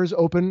refrigerator is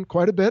open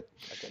quite a bit,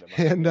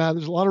 and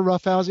there's a lot of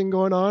roughhousing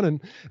going on,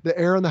 and the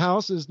air in the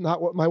house is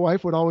not what my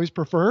wife would always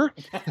prefer.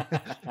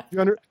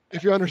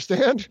 If you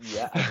understand.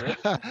 Yeah, I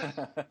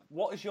do.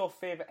 What is your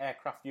favorite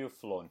aircraft you've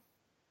flown?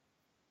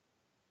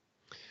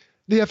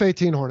 The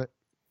F-18 Hornet.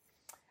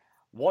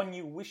 One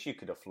you wish you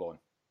could have flown?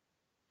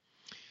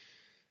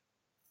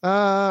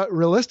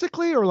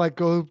 Realistically, or like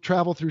go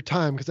travel through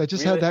time? Because I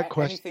just had that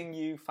question. Anything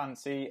you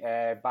fancy,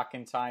 back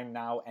in time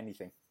now,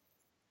 anything?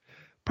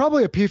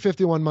 Probably a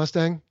P-51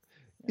 Mustang,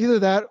 either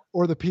that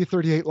or the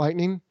P-38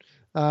 Lightning.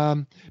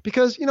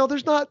 Because,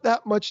 there's not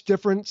that much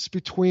difference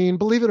between,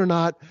 believe it or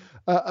not,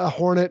 a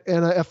Hornet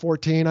and a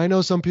F-14. I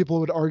know some people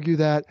would argue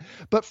that,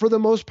 but for the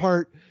most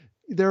part,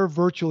 they're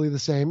virtually the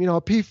same. A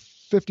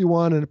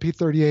P-51 and a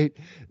P-38,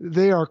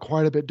 they are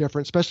quite a bit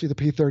different, especially the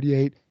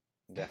P-38.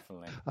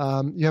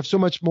 Definitely. You have so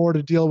much more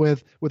to deal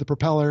with the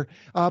propeller,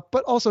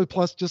 but also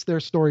plus just their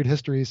storied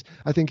histories.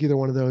 I think either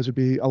one of those would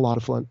be a lot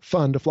of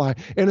fun to fly.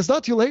 And it's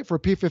not too late for a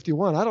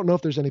P-51. I don't know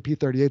if there's any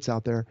P-38s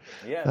out there.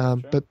 Yeah,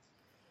 but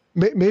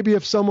maybe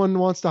if someone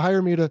wants to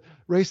hire me to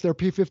race their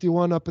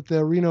P-51 up at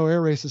the Reno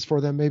Air Races for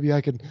them, maybe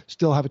I could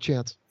still have a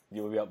chance.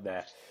 You will be up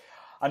there.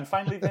 And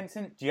finally,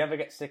 Vincent, do you ever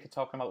get sick of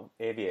talking about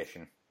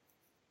aviation?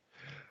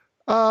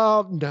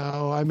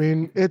 No, I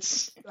mean,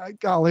 it's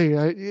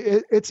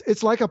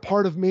like a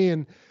part of me,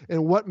 and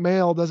what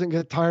male doesn't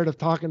get tired of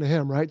talking to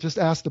him, right? Just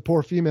ask the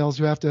poor females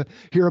who have to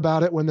hear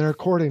about it when they're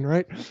courting,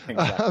 right?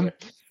 Exactly.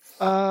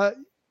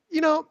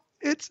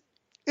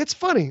 It's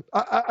funny.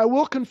 I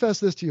will confess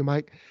this to you,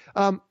 Mike.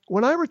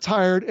 When I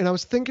retired and I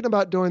was thinking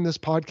about doing this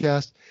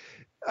podcast,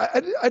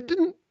 I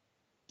didn't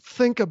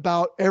think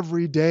about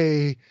every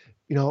day,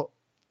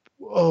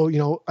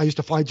 I used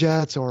to fly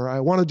jets, or I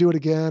want to do it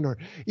again, or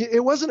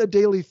it wasn't a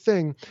daily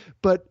thing.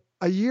 But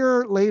a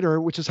year later,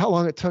 which is how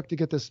long it took to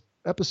get this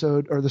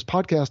episode or this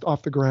podcast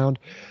off the ground,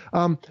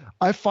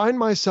 I find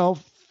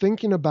myself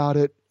thinking about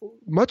it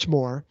much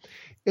more.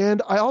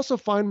 And I also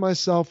find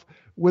myself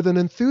with an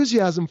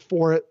enthusiasm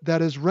for it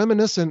that is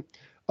reminiscent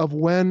of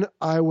when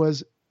I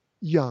was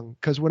young.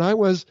 Because when I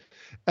was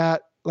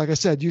at, like I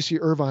said, UC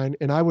Irvine,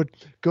 and I would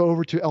go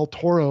over to El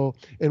Toro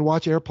and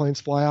watch airplanes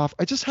fly off,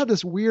 I just had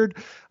this weird,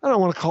 I don't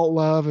want to call it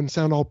love and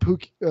sound all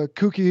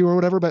kooky or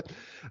whatever, but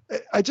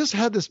I just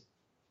had this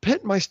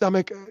pit in my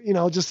stomach,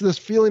 just this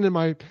feeling in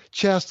my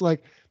chest,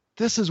 like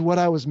this is what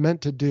I was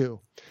meant to do.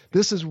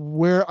 This is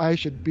where I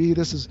should be.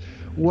 This is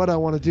what I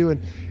want to do.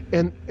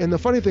 And the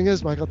funny thing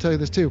is, Mike, I'll tell you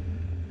this too.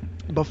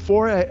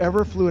 Before I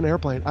ever flew an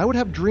airplane, I would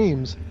have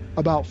dreams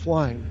about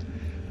flying,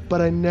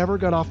 but I never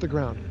got off the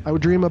ground. I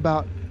would dream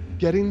about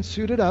getting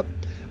suited up.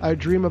 I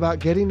dream about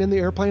getting in the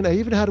airplane. I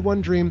even had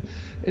one dream,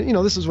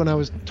 and this is when I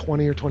was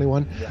 20 or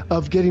 21,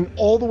 of getting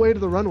all the way to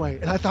the runway.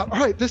 And I thought, all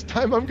right, this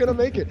time I'm going to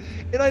make it.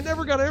 And I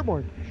never got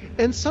airborne.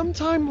 And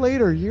sometime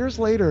later, years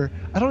later,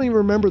 I don't even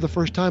remember the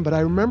first time, but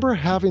I remember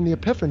having the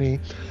epiphany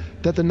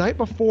that the night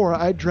before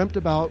I dreamt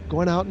about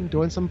going out and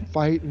doing some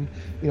fight, and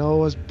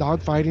was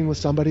dog fighting with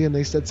somebody, and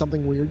they said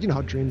something weird. You know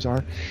how dreams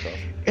are. Sure.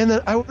 And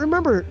then I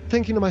remember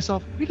thinking to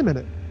myself, wait a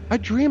minute, I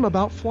dream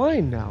about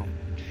flying now.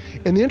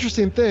 And the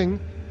interesting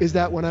thing is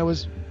that when I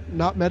was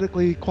not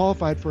medically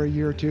qualified for a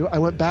year or two, I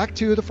went back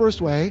to the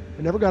first way.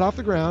 I never got off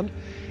the ground.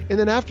 And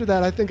then after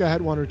that, I think I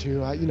had one or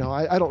two. I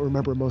don't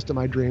remember most of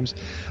my dreams.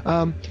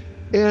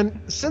 And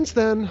since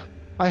then,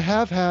 I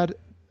have had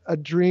a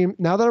dream.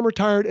 Now that I'm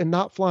retired and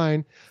not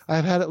flying,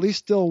 I've had at least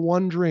still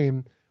one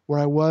dream where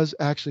I was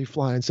actually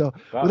flying. So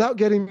without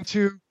getting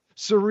too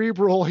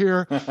cerebral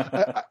here,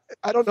 I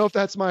don't know if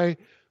that's my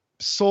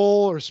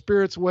soul or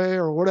spirit's way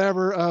or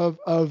whatever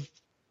of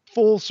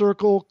full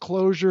circle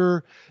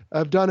closure.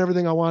 I've done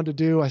everything I wanted to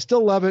do. I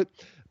still love it,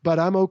 but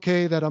I'm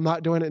okay that I'm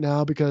not doing it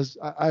now because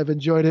I've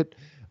enjoyed it,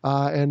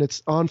 and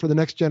it's on for the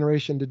next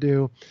generation to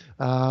do.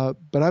 But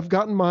I've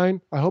gotten mine.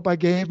 I hope I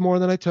gave more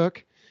than I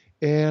took,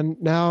 and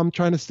now I'm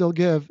trying to still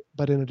give,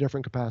 but in a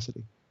different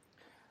capacity.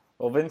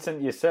 Well, Vincent,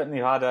 you certainly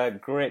had a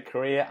great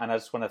career, and I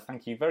just want to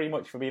thank you very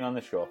much for being on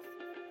the show.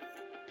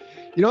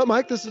 You know what,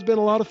 Mike? This has been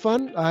a lot of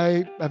fun.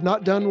 I have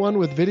not done one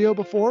with video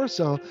before,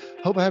 so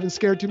hope I haven't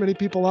scared too many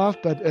people off,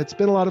 but it's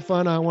been a lot of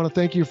fun. I want to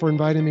thank you for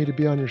inviting me to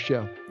be on your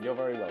show. You're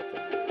very welcome.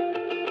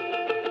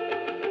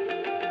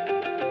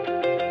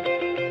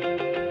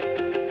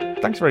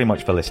 Thanks very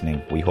much for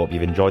listening. We hope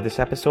you've enjoyed this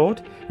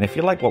episode. And if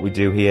you like what we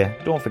do here,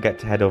 don't forget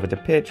to head over to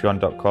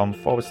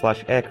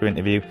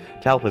patreon.com/aircrewinterview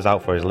to help us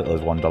out for as little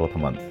as $1 per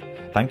month.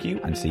 Thank you,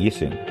 and see you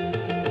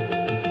soon.